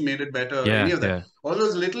then that's made it better, any yeah, of that, yeah. all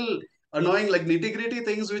those little annoying like nitty gritty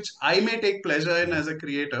things which I may take pleasure in as a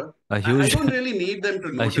creator. A I huge don't really need them to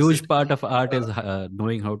a notice it. huge part of art uh, is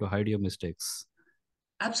knowing how to hide your mistakes.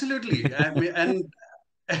 Absolutely. I mean, and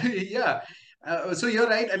yeah. So you're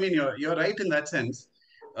right. I mean, you're right in that sense.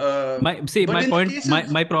 My see But my in the point, case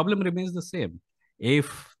of, my problem remains the same.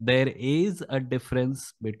 If there is a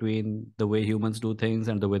difference between the way humans do things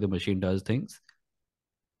and the way the machine does things,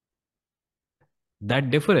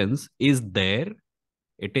 that difference is there.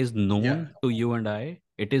 It is yeah, known to you and I.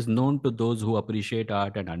 It is known to those who appreciate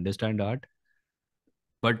art and understand art.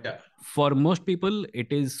 But yeah. for most people,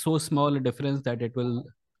 it is so small a difference that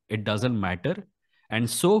it doesn't matter. And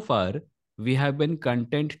so far, we have been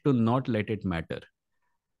content to not let it matter.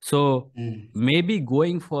 So Mm. maybe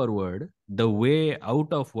going forward, the way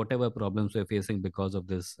out of whatever problems we're facing because of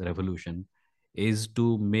this revolution is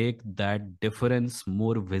to make that difference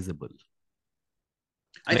more visible.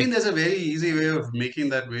 I think Like there's a very easy way of making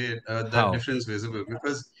that how? difference visible,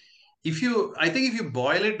 because I think if you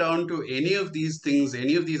boil it down to any of these things,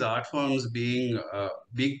 any of these art forms being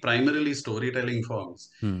primarily storytelling forms,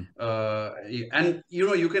 Hmm. and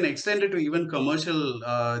you can extend it to even commercial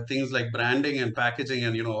things like branding and packaging,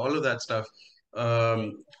 and all of that stuff,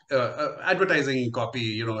 advertising,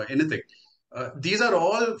 copy, anything. These are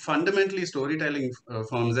all fundamentally storytelling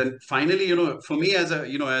forms. And finally, for me, as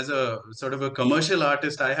a sort of a commercial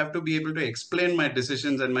artist, I have to be able to explain my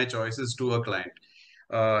decisions and my choices to a client,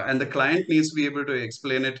 and the client needs to be able to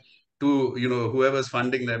explain it to whoever's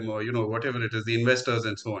funding them, or whatever it is, the investors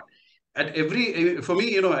and so on. At every For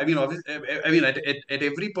me, I mean, obviously, I mean, at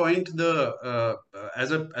every point, the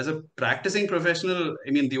as a practicing professional,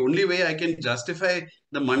 I mean, the only way I can justify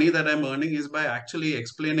the money that I'm earning is by actually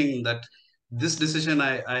explaining that this decision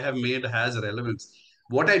I have made has relevance.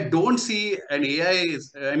 What I don't see an AI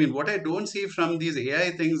is, I mean, what I don't see from these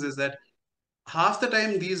AI things is that half the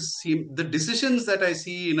time the decisions that I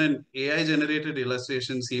see in an AI generated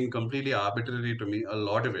illustration seem completely arbitrary to me, a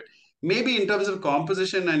lot of it. Maybe in terms of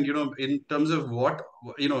composition, and in terms of what,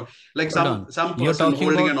 you know like Hold some on. some You're person talking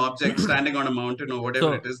holding about an object, standing on a mountain, or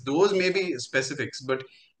whatever it so is, those may be specifics. But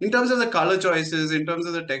in terms of the color choices, in terms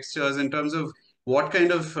of the textures, in terms of what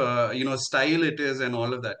kind of style it is, and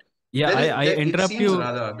all of that, Yeah, I it interrupt seems you.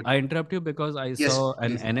 rather I arbitrary. interrupt you because I Yes, saw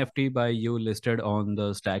an please. NFT by you listed on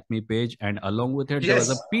the Stack Me page, and along with it, there was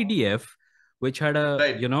a Yes, PDF which had a,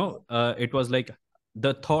 right. it was like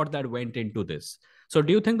the thought that went into this. So,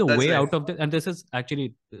 do you think the That's way right. out of this, and this is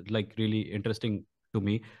actually like really interesting to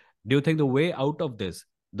me, do you think the way out of this,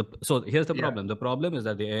 so here's the Yeah, problem. The problem is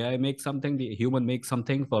that the AI makes something, the human makes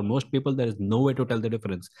something. For most people, there is no way to tell the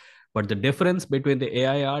difference. But the difference between the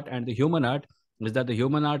AI art and the human art is that the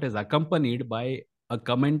human art is accompanied by a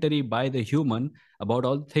commentary by the human about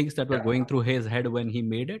all the things that were yeah. going through his head when he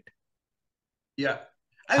made it. Yeah.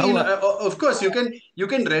 I How? mean, of course, you can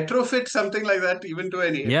retrofit something like that even to a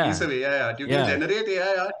piece Yeah, of AI art. You can yeah. generate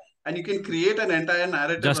AI art, and you can create an entire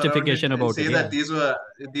narrative around it Justification and about it. say that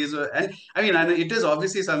Yeah, these were. And I mean, and it is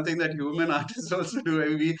obviously something that human artists also do. I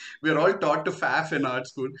mean, we're all taught to faff in art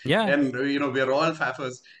school, yeah. and we're all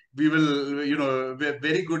faffers. We will, we're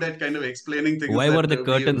very good at kind of explaining things Why were that the we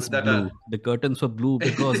curtains that are. blue? The curtains were blue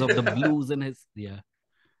because of the blues in his. Yeah.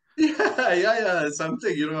 Yeah,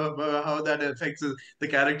 something, about how that affects the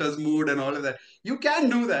character's mood and all of that. You can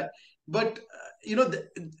do that, but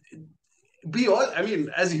we all, I mean,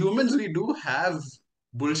 as humans, we do have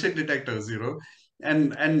bullshit detectors,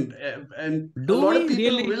 and a Do lot of we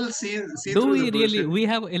people really? will see Do through the we really? bullshit. We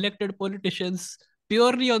have elected politicians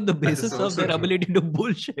purely on the That is basis of also their true. ability to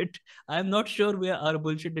bullshit. I'm not sure our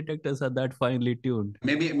bullshit detectors are that finely tuned.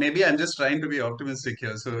 Maybe I'm just trying to be optimistic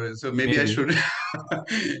here, so maybe I Maybe. should.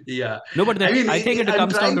 Yeah, No, but I that mean, I think it I'm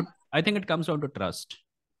comes down to trying. I think it comes down to trust.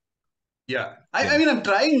 Yeah, Yeah. I mean, I'm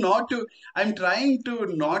trying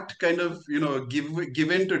to not kind of,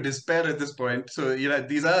 give in to despair at this point. So,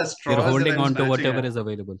 these are You're straws that holding I'm on to snatching whatever at. is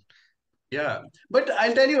available. Yeah, but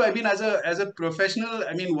I'll tell you, I mean, as a professional,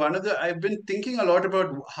 I mean, I've been thinking a lot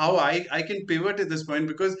about how I can pivot at this point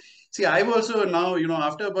because see, I've also now,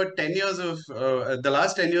 after about 10 years of the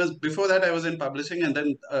last 10 years before that, I was in publishing, and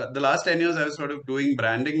then the last 10 years I was sort of doing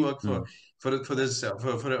branding work Hmm. for this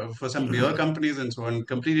for some beer companies and so on,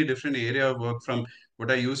 completely different area of work from what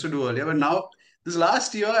I used to do earlier. But now this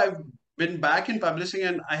last year, I've been back in publishing,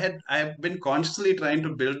 and I have been consciously trying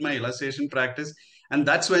to build my illustration practice, and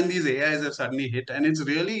that's when these AIs have suddenly hit. And it's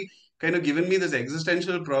really kind of given me this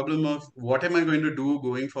existential problem of what am I going to do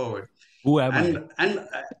going forward? Who am I? And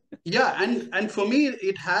yeah, and for me,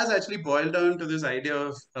 it has actually boiled down to this idea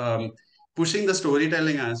of pushing the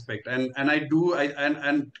storytelling aspect. And I do,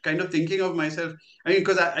 and kind of thinking of myself, I mean,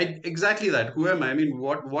 because I exactly that. Who am I? I mean,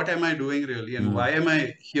 what am I doing really? And Hmm. why am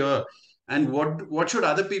I here? And what should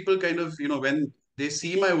other people kind of, when they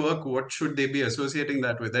see my work, what should they be associating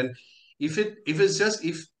that with? And if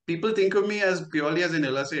people think of me as purely as an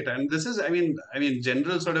illustrator, and this is, I mean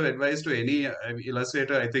general sort of advice to any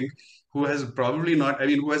illustrator, I think, who has probably not, I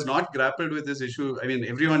mean, who has not grappled with this issue. I mean,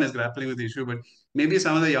 everyone is grappling with the issue, but maybe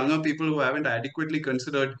some of the younger people who haven't adequately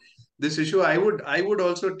considered this issue, I would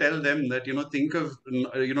also tell them that, think of,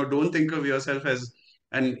 don't think of yourself as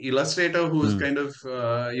an illustrator who's Hmm. kind of,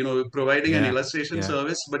 providing an Yeah. illustration Yeah.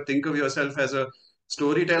 service, but think of yourself as a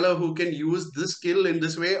storyteller who can use this skill in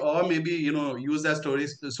this way, or maybe, use that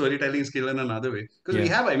storytelling skill in another way. Because we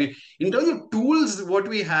Yeah. have, I mean, in terms of tools, what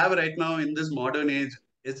we have right now in this modern age,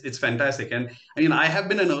 it's fantastic. And I mean, I have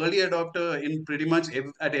been an early adopter in pretty much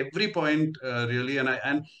at every point, really.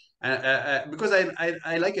 And because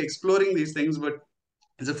I like exploring these things, but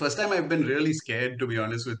it's the first time I've been really scared, to be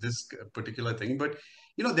honest, with this particular thing. But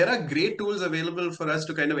there are great tools available for us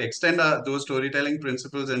to kind of extend those storytelling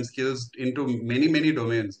principles and skills into many, many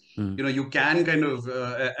domains. Hmm. You can kind of,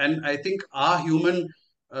 and I think our human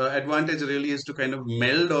advantage really is to kind of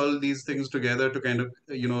meld all these things together to kind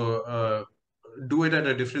of, do it at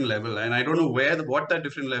a different level. And I don't know what that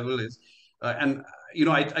different level is. And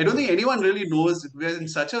I don't think anyone really knows. We're in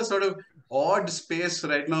such a sort of odd space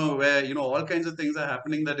right now where, all kinds of things are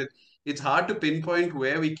happening that it's hard to pinpoint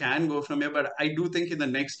where we can go from here. But I do think in the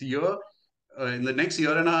next year and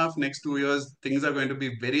a half, next 2 years, things are going to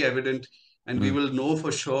be very evident, and we Hmm. will know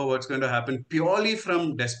for sure what's going to happen purely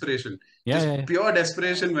from desperation. Yeah. Just Yeah. Yeah. pure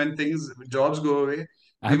desperation. When jobs go away,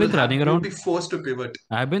 I've been running we'll around. be forced to pivot.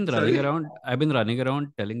 I've been running Sorry. around. I've been running around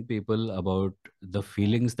telling people about the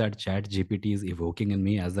feelings that Chat GPT is evoking in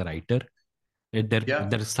me as a writer. Yeah,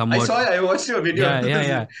 There's somewhat. I watched your video. Yeah. Yeah.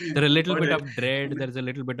 Yeah. There are a little About bit it. of dread. There's a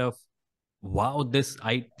little bit of wow. This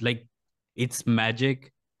I like. It's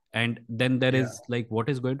magic. And then there Yeah, is like what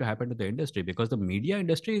is going to happen to the industry, because the media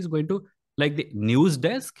industry is going to, like, the news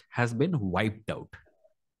desk has been wiped out.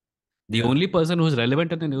 The yeah, only person who's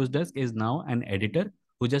relevant in the news desk is now an editor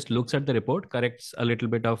who just looks at the report, corrects a little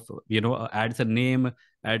bit of, adds a name,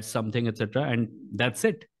 adds something, etc., and that's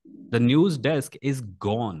it. The news desk is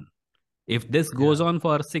gone. If this Yeah. goes on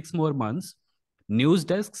for 6 more months, news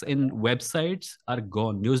desks in websites are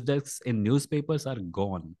gone. News desks in newspapers are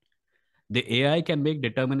gone. The AI can make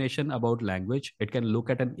determination about language. It can look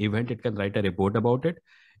at an event. It can write a report about it.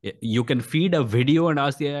 You can feed a video and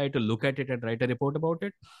ask the AI to look at it and write a report about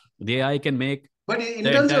it. The AI can make But in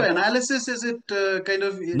the terms of entire. analysis, is it kind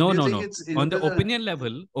of? No, Do you no, think no. it's On the because? opinion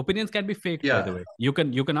level, opinions can be faked. By the Yeah. way,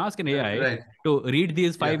 you can ask an AI Right. to read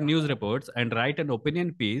these Yeah. 5 news reports and write an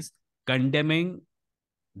opinion piece condemning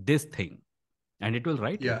this thing, and it will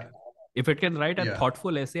write it. Yeah. If it can write a Yeah.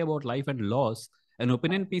 thoughtful essay about life and loss, an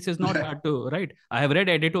opinion piece is not Right. hard to write. I have read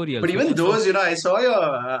But editorials which even are so. those,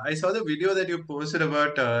 I saw the video that you posted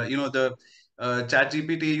about, the Chat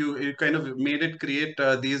GPT. You kind of made it create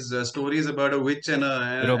these stories about a witch and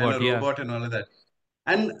a Robot, yeah. robot and all of that.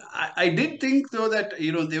 And I did think though that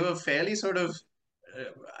they were fairly sort of. Uh,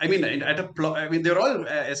 I mean, at a plot. I mean, they're all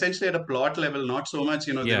essentially at a plot level, not so much.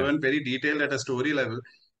 They Yeah. weren't very detailed at a story level.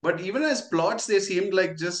 But even as plots, they seemed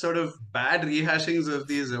like just sort of bad rehashings of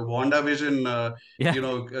these WandaVision,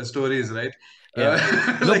 Yeah. stories, right? Yeah.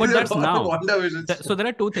 No, Like but they're that's all now. WandaVision So there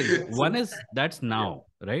stories. are two things. One is that's Yeah, now,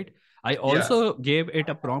 right? I yeah. also gave it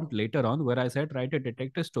a prompt later on where I said, write a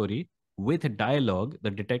detective story with dialogue. The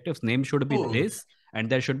detective's name should be Oh, this, and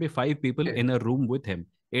there should be 5 people okay. in a room with him.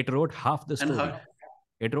 It wrote half the And story. how?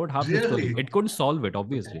 It wrote half the story. Really? It couldn't solve it, Okay.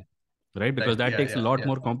 obviously, right? Because Right. that Yeah, takes a yeah, lot yeah.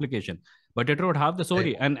 more complication. But it wrote half the Right.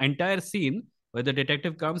 story, an entire scene where the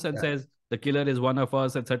detective comes and Yeah, says, the killer is one of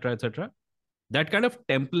us, etc., etc. That kind of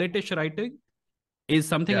template-ish writing is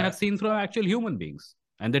something I've yeah. seen from actual human beings.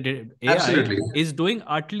 And the AI Absolutely. is doing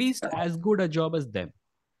at least as good a job as them.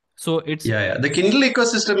 So it's, Yeah, yeah. The Kindle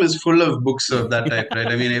ecosystem is full of books of that type, right?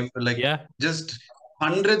 I yeah, mean, if, like yeah, just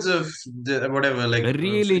hundreds of whatever, like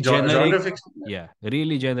really generic. genre fiction. Yeah,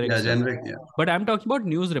 really generic Yeah, stuff. generic. Yeah. But I'm talking about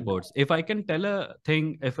news reports. If I can tell a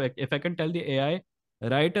thing, if I can tell the AI,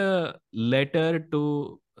 write a letter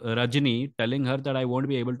to Rajini telling her that I won't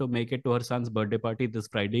be able to make it to her son's birthday party this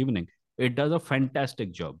Friday evening, it does a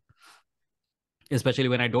fantastic job. Especially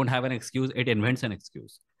when I don't have an excuse, it invents an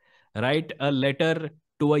excuse. Write a letter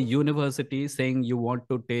to a university saying you want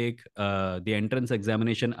to take the entrance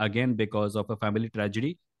examination again because of a family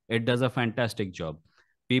tragedy. It does a fantastic job.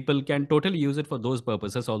 People can totally use it for those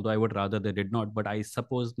purposes, although I would rather they did not, but I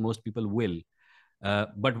suppose most people will.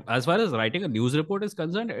 But as far as writing a news report is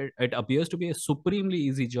concerned, it appears to be a supremely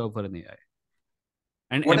easy job for an AI.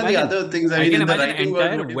 And What are the imagine, other things? I I mean, can in the imagine writing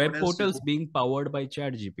world, entire what web else do portals you? being powered by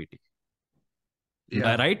Chat GPT. But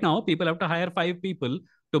Yeah. right now, people have to hire 5 people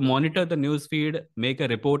to monitor the news feed, make a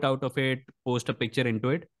report out of it, post a picture into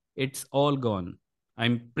it. It's all gone.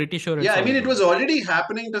 I'm pretty sure Yeah, it's I all mean, it gone. was already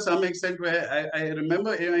happening to some extent where I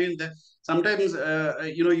remember, I mean, sometimes,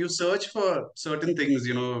 you search for certain things,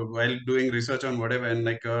 while doing research on whatever, and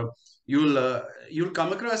like, you'll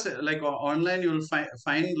come across, like online, you'll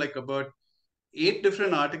find like about 8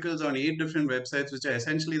 different articles on 8 different websites, which are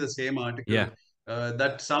essentially the same article, Yeah,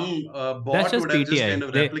 that some that's bot just would have just kind PTI.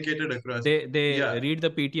 of They replicated across. they they Yeah, read the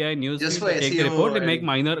PTI news just feed, for they take the report, SEO they make and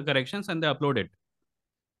minor corrections, and they upload it.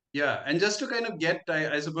 yeah, and just to kind of get,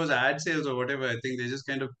 I suppose, ad sales or whatever, I think they just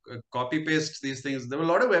kind of copy paste these things. There were a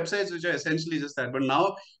lot of websites which are essentially just that, but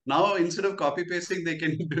now instead of copy pasting, they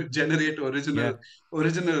can generate Yeah. original,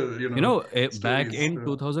 Back stories. in So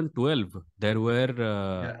 2012, there were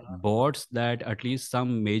yeah, bots that at least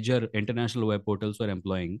some major international web portals were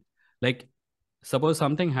employing. Like, suppose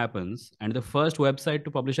something happens, and the first website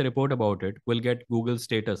to publish a report about it will get Google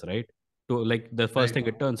status, right? To like the first right.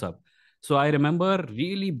 thing it turns up. So I remember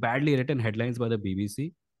really badly written headlines by the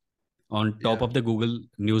BBC on top Yeah. of the Google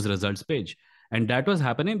News results page. And that was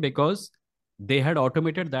happening because they had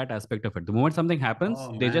automated that aspect of it. The moment something happens,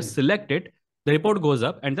 Oh they just man, select it, the report goes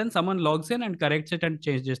up, and then someone logs in and corrects it and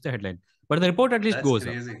changes the headline. But the report at least that's goes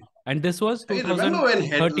up. crazy. And this was I mean, remember when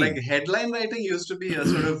 2013. headline writing used to be a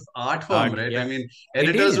sort of art form, Art, right? I yeah. mean, It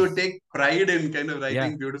editors would is. take pride in kind of Yeah.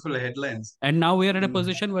 writing beautiful headlines. And now we are in a Mm,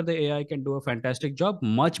 position where the AI can do a fantastic job,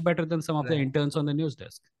 much better than some of the right. interns on the news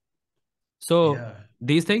desk. So Yeah.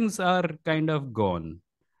 these things are kind of gone.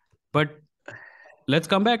 But let's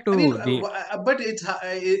come back I mean, to the. but it's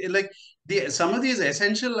like some of these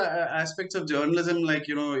essential aspects of journalism, like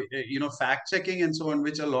fact checking and so on,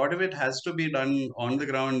 which a lot of it has to be done on the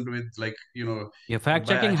ground with, like, Yeah, fact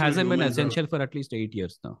by checking actual hasn't been humans. Or essential for at least 8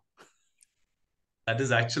 years now. that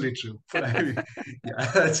is actually true. I mean,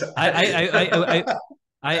 yeah, I I I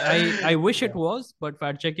I I I wish it was, but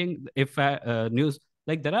fact checking, if news,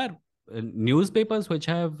 like there are newspapers which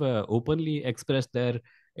have openly expressed their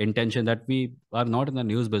intention that we are not in the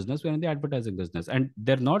news business, we're in the advertising business, and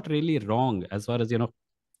they're not really wrong as far as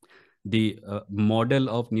the model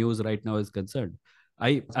of news right now is concerned.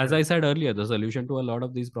 As I Correct. said earlier, the solution to a lot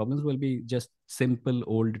of these problems will be just simple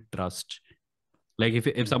old trust. Like if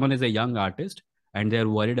Mm. someone is a young artist and they're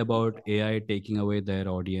worried about AI taking away their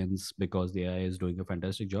audience because the AI is doing a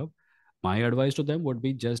fantastic job, my advice to them would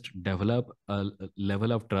be just develop a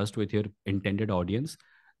level of trust with your intended audience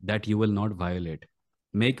that you will not violate.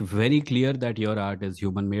 Make very clear that your art is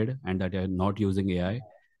human made and that you're not using AI,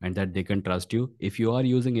 and that they can trust you. If you are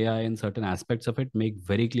using AI in certain aspects of it, make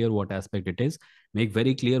very clear what aspect it is. Make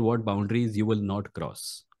very clear what boundaries you will not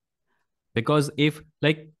cross. Because if,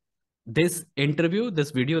 like, this interview, this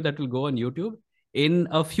video that will go on YouTube, in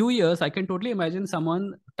a few years, I can totally imagine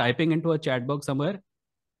someone typing into a chat box somewhere,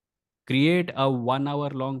 create a 1 hour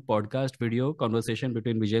long podcast video conversation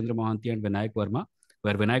between Vijendra Mohanty and Vinayak Varma,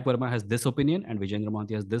 where Vinayak Varma has this opinion and Vijendra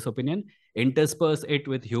Mohanty has this opinion, intersperse it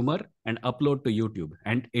with humor and upload to YouTube.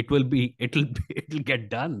 And it'll get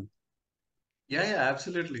done. Yeah, yeah,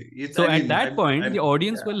 absolutely. It's, So I at mean, that point, the yeah.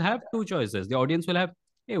 audience will have two choices. The audience will have,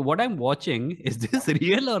 hey, what I'm watching, is this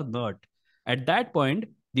real or not? At that point,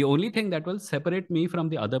 the only thing that will separate me from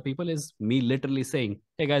the other people is me literally saying,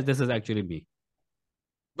 hey guys, this is actually me.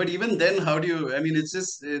 But even then, how do you? I mean, it's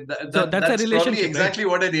just So that's a that's probably relationship, right? exactly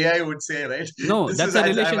what an AI would say, right? No, This that's is a I'm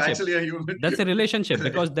relationship. actually a human. That's a relationship, Right.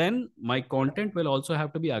 because then my content will also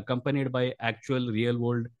have to be accompanied by actual real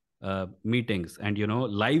world meetings and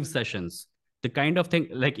live sessions. The kind of thing,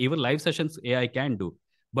 like even live sessions AI can do.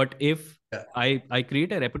 But if Yeah. I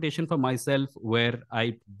create a reputation for myself where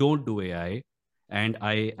I don't do AI and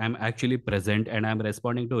I am actually present and I'm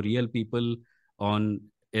responding to real people on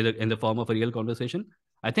in the form of a real conversation,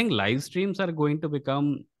 I think live streams are going to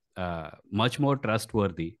become much more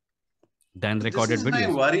trustworthy than This recorded is my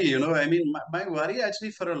videos. worry, you know. I mean, my worry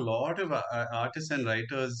actually for a lot of artists and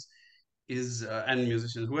writers is and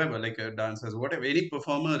musicians, whoever, like dancers, whatever, any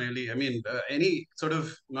performer really. I mean, any sort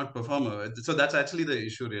of not performer. So that's actually the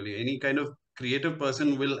issue, really. Any kind of creative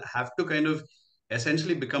person will have to kind of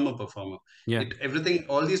essentially become a performer. Yeah, It everything,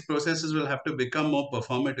 all these processes will have to become more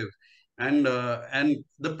performative. And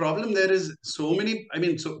the problem there is so many. I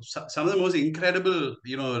mean, some of the most incredible,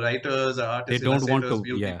 writers, they artists, don't want illustrators,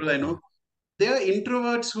 to. Yeah, people I yeah, know, they are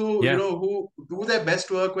introverts who yeah. who do their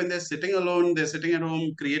best work when they're sitting alone, they're sitting at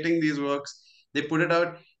home creating these works, they put it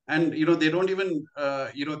out, and they don't even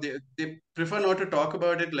they prefer not to talk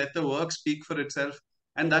about it, let the work speak for itself.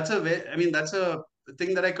 And that's a way, I mean, that's a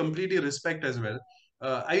thing that I completely respect as well.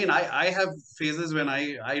 I mean, I have phases when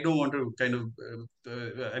I don't want to kind of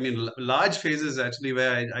I mean, large phases actually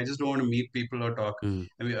where I just don't want to meet people or talk. Mm.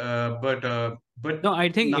 I mean, but No, I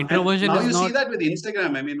think now, and introversion now is you see not. that with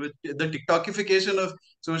Instagram. I mean, with the TikTokification of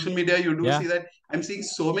social media, you do Yeah. see that. I'm seeing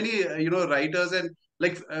so many, writers and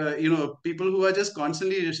like, people who are just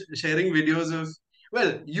constantly sharing videos of,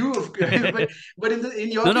 well, you, but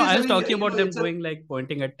in your No, no, case, I I was mean, talking about them it's a doing like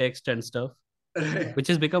pointing at text and stuff, right. which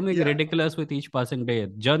is becoming Yeah. ridiculous with each passing day.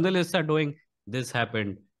 Journalists are doing this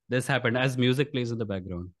happened as music plays in the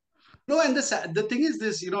background. No, and the thing is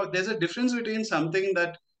this, there's a difference between something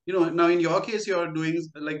that, now in your case, you're doing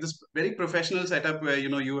like this very professional setup where,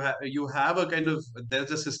 you have a kind of,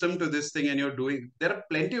 there's a system to this thing and you're doing, there are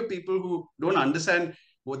plenty of people who don't understand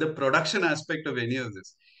what the production aspect of any of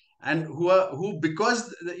this. And who, because,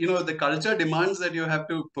 the culture demands that you have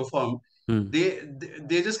to perform, Hmm.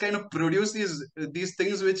 they just kind of produce these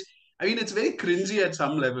things, which, I mean, it's very cringy at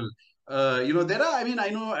some level. There are, I mean, I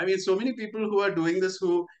know, I mean, so many people who are doing this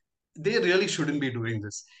who they really shouldn't be doing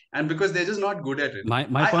this, and because they're just not good at it. My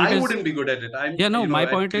I point is, wouldn't be good at it. I'm, yeah, no, my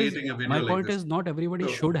at point is, creating a my video like point this. is, not everybody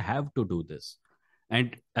So should have to do this.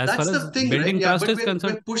 And as far that's as the thing, right? building Yeah, trust but is we're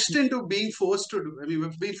concerned, pushed into being forced to do. I mean,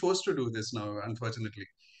 we're being forced to do this now, unfortunately.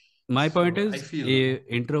 my point So I is, feel,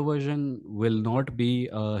 introversion will not be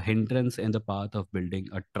a hindrance in the path of building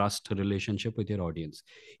a trust relationship with your audience.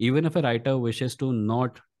 Even if a writer wishes to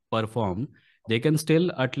not perform, they can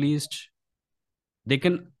still at least they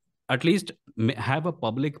can at least have a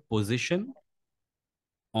public position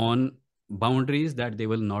on boundaries that they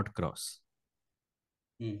will not cross.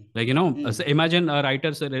 mm, Like, mm, so imagine a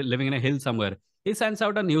writer living in a hill somewhere. He sends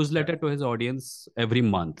out a yeah, newsletter to his audience every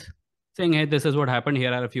month saying, hey, this is what happened.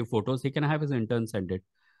 Here are a few photos. He can have his intern send it.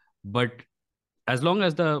 But as long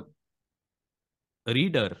as the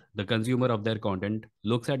reader, the consumer of their content,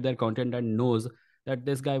 looks at their content and knows that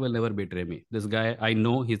this guy will never betray me. This guy, I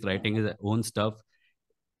know he's writing his own stuff.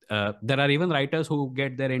 There are even writers who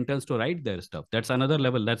get their interns to write their stuff. That's another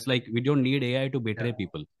level. That's like, we don't need AI to yeah. betray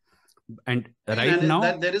people. And I mean, right now,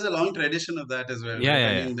 that there is a long tradition of that as well, yeah, right?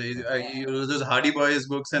 I yeah, yeah. mean, those Hardy Boys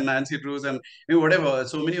books and Nancy Drews and, I mean, whatever.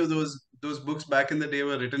 So many of those. those books back in the day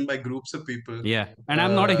were written by groups of people. Yeah, and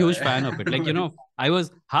I'm not a huge fan of it. Like, Like, I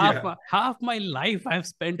was yeah, half my life I've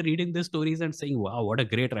spent reading these stories and saying, "Wow, what a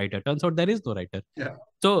great writer!" Turns out there is no writer. yeah,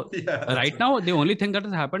 So yeah. That's right right. now, the only thing that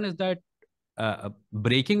has happened is that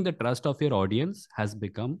breaking the trust of your audience has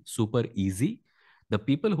become super easy. The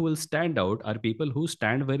people who will stand out are people who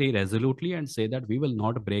stand very resolutely and say that we will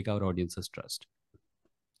not break our audience's trust.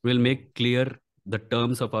 We'll True. make clear the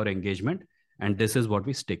terms of our engagement, and this is what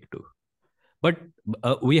we stick to. But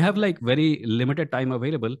we have like very limited time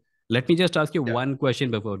available. Let me just ask you Yeah. one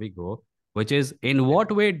question before we go, which is, in Okay.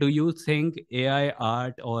 what way do you think AI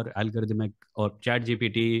art or algorithmic or chat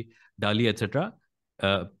GPT, DALI, etc.,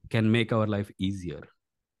 can make our life easier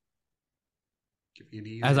Keep it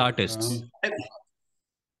as easier. artists?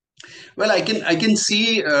 Well, I can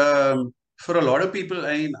see for a lot of people.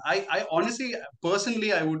 I honestly,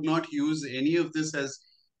 personally, I would not use any of this as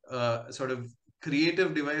sort of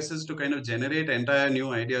creative devices to kind of generate entire new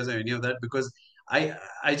ideas or any of that, because I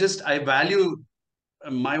value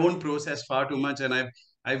my own process far too much, and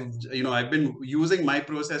I've been using my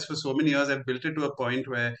process for so many years. I've built it to a point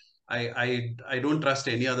where I don't trust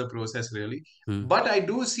any other process really. Hmm. But I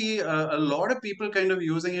do see a lot of people kind of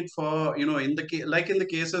using it for, in the case, like in the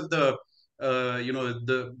case of the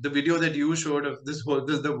video that you showed of this whole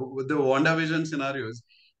the WandaVision scenarios,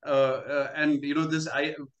 and this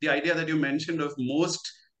I the idea that you mentioned of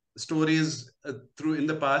most stories through in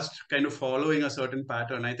the past kind of following a certain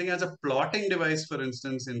pattern. I think as a plotting device, for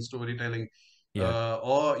instance, in storytelling, Yeah.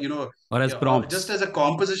 or Or as yeah, or just prompts. as a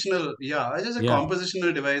compositional, yeah, just a Yeah.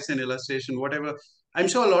 compositional device in illustration, whatever. I'm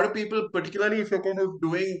sure a lot of people, particularly if you're kind of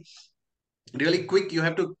doing really quick, you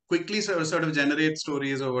have to quickly sort of generate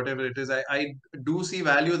stories or whatever it is. I do see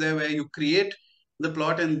value there where you create the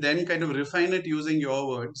plot and then kind of refine it using your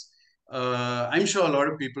words. I'm sure a lot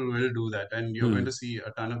of people will do that, and you're going Hmm. to see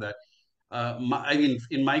a ton of that. I mean,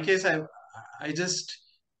 in my case, I just,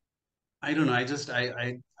 I don't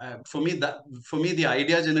know. For me, the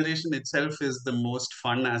idea generation itself is the most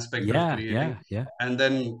fun aspect of Yeah. creating. Yeah. Yeah. And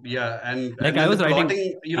then, yeah, Like and I then the was writing,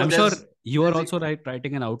 plotting, I'm sure you are there's, also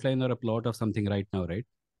writing an outline or a plot of something right now, right?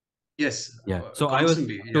 yes, Yeah. So I was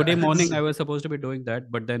constantly. today Yeah. morning I was supposed to be doing that,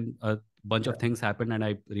 but then a bunch Yeah. of things happened and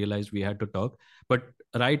I realized we had to talk. But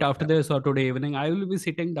right after Yeah. this or today evening, I will be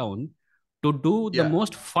sitting down to do the Yeah.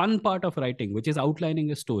 most fun part of writing, which is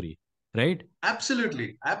outlining a story, right? Absolutely.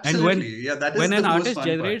 And Absolutely. Yeah. That when is an the most artist fun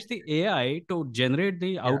part. generates the AI to generate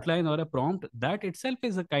the Yeah. outline or a prompt, that itself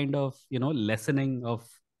is a kind of lessening of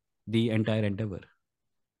the entire endeavor.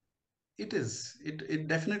 It is. It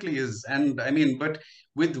definitely is. And I mean, but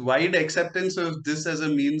with wide acceptance of this as a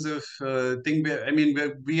means of thing, I mean,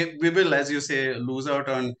 we will, as you say, lose out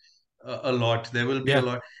on a lot. There will be a Yeah.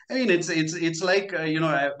 lot. I mean, it's like I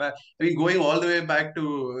mean, going all the way back to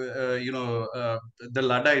the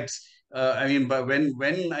Luddites. I mean, but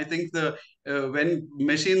when I think when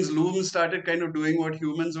machines loom started kind of doing what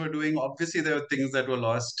humans were doing, obviously there were things that were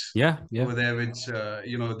lost Yeah. Yeah. over there, which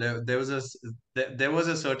there was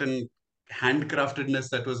a certain handcraftedness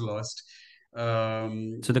that was lost.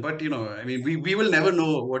 So the But I mean, we will never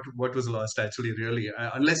know what was lost actually, really,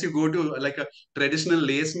 unless you go to like a traditional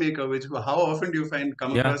lace maker. Which, how often do you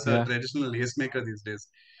come yeah, across a yeah. traditional lace maker these days?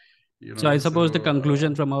 So I suppose the So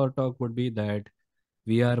conclusion from our talk would be that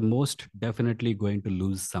we are most definitely going to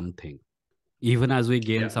lose something, even as we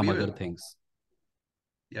gain yeah, some we other will. things.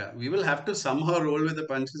 Yeah, we will have to somehow roll with the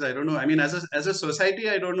punches. I don't know. I mean, as a society,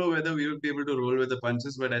 I don't know whether we will be able to roll with the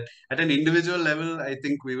punches, but at an individual level, I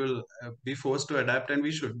think we will be forced to adapt, and we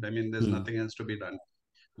should. I mean, there's Hmm. nothing else to be done.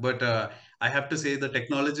 But I have to say the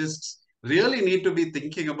technologists really need to be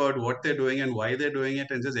thinking about what they're doing and why they're doing it,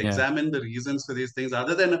 and just Yeah. examine the reasons for these things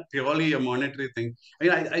other than purely a monetary thing. I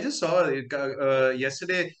mean, I just saw it,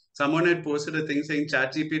 yesterday someone had posted a thing saying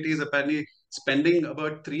ChatGPT is apparently spending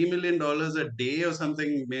about $3 million a day or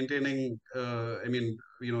something maintaining. I mean,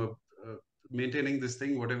 maintaining this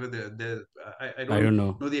thing, whatever I I don't don't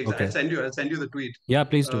know. know the exact. Okay. I'll send you the tweet. Yeah,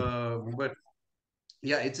 please do. But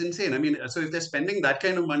yeah, it's insane. I mean, so if they're spending that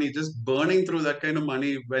kind of money, just burning through that kind of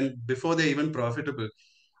money when before they're even profitable,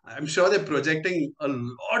 I'm sure they're projecting a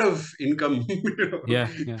lot of income, Yeah,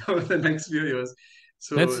 yeah. over the next few years.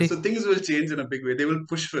 Let's So see. things will change in a big way. They will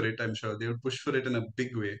push for it. I'm sure they will push for it in a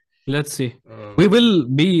big way. Let's see. We Um, will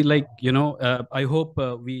be like, I hope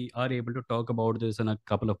we are able to talk about this in a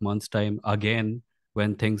couple of months' time again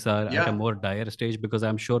when things are at a yeah, more dire stage, because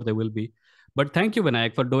I'm sure they will be. But thank you,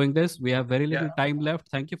 Vinayak, for doing this. We have very yeah. little time left.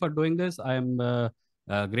 Thank you for doing this. I'm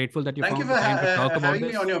grateful that you Thank you found for the time to talk about having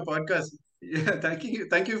me on this. your podcast. Yeah,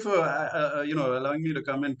 thank you for allowing me to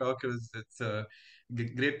come and talk. It's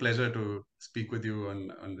great pleasure to speak with you on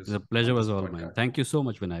The this pleasure on was this all mine. podcast. Thank you so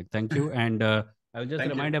much, Vinayak. Thank you. And I'll just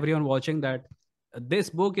Thank remind you. everyone watching that this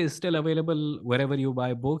book is still available wherever you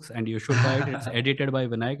buy books, and you should buy it. It's edited by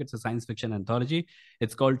Vinayak. It's a science fiction anthology.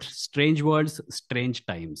 It's called Strange Worlds, Strange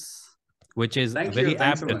Times, which is Thank you. very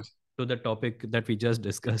Thanks so apt much. to the topic that we just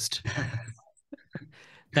discussed.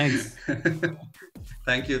 Thanks.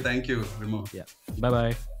 Thank you. Thank you, Vimoh. Yeah. Bye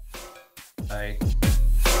bye. Bye.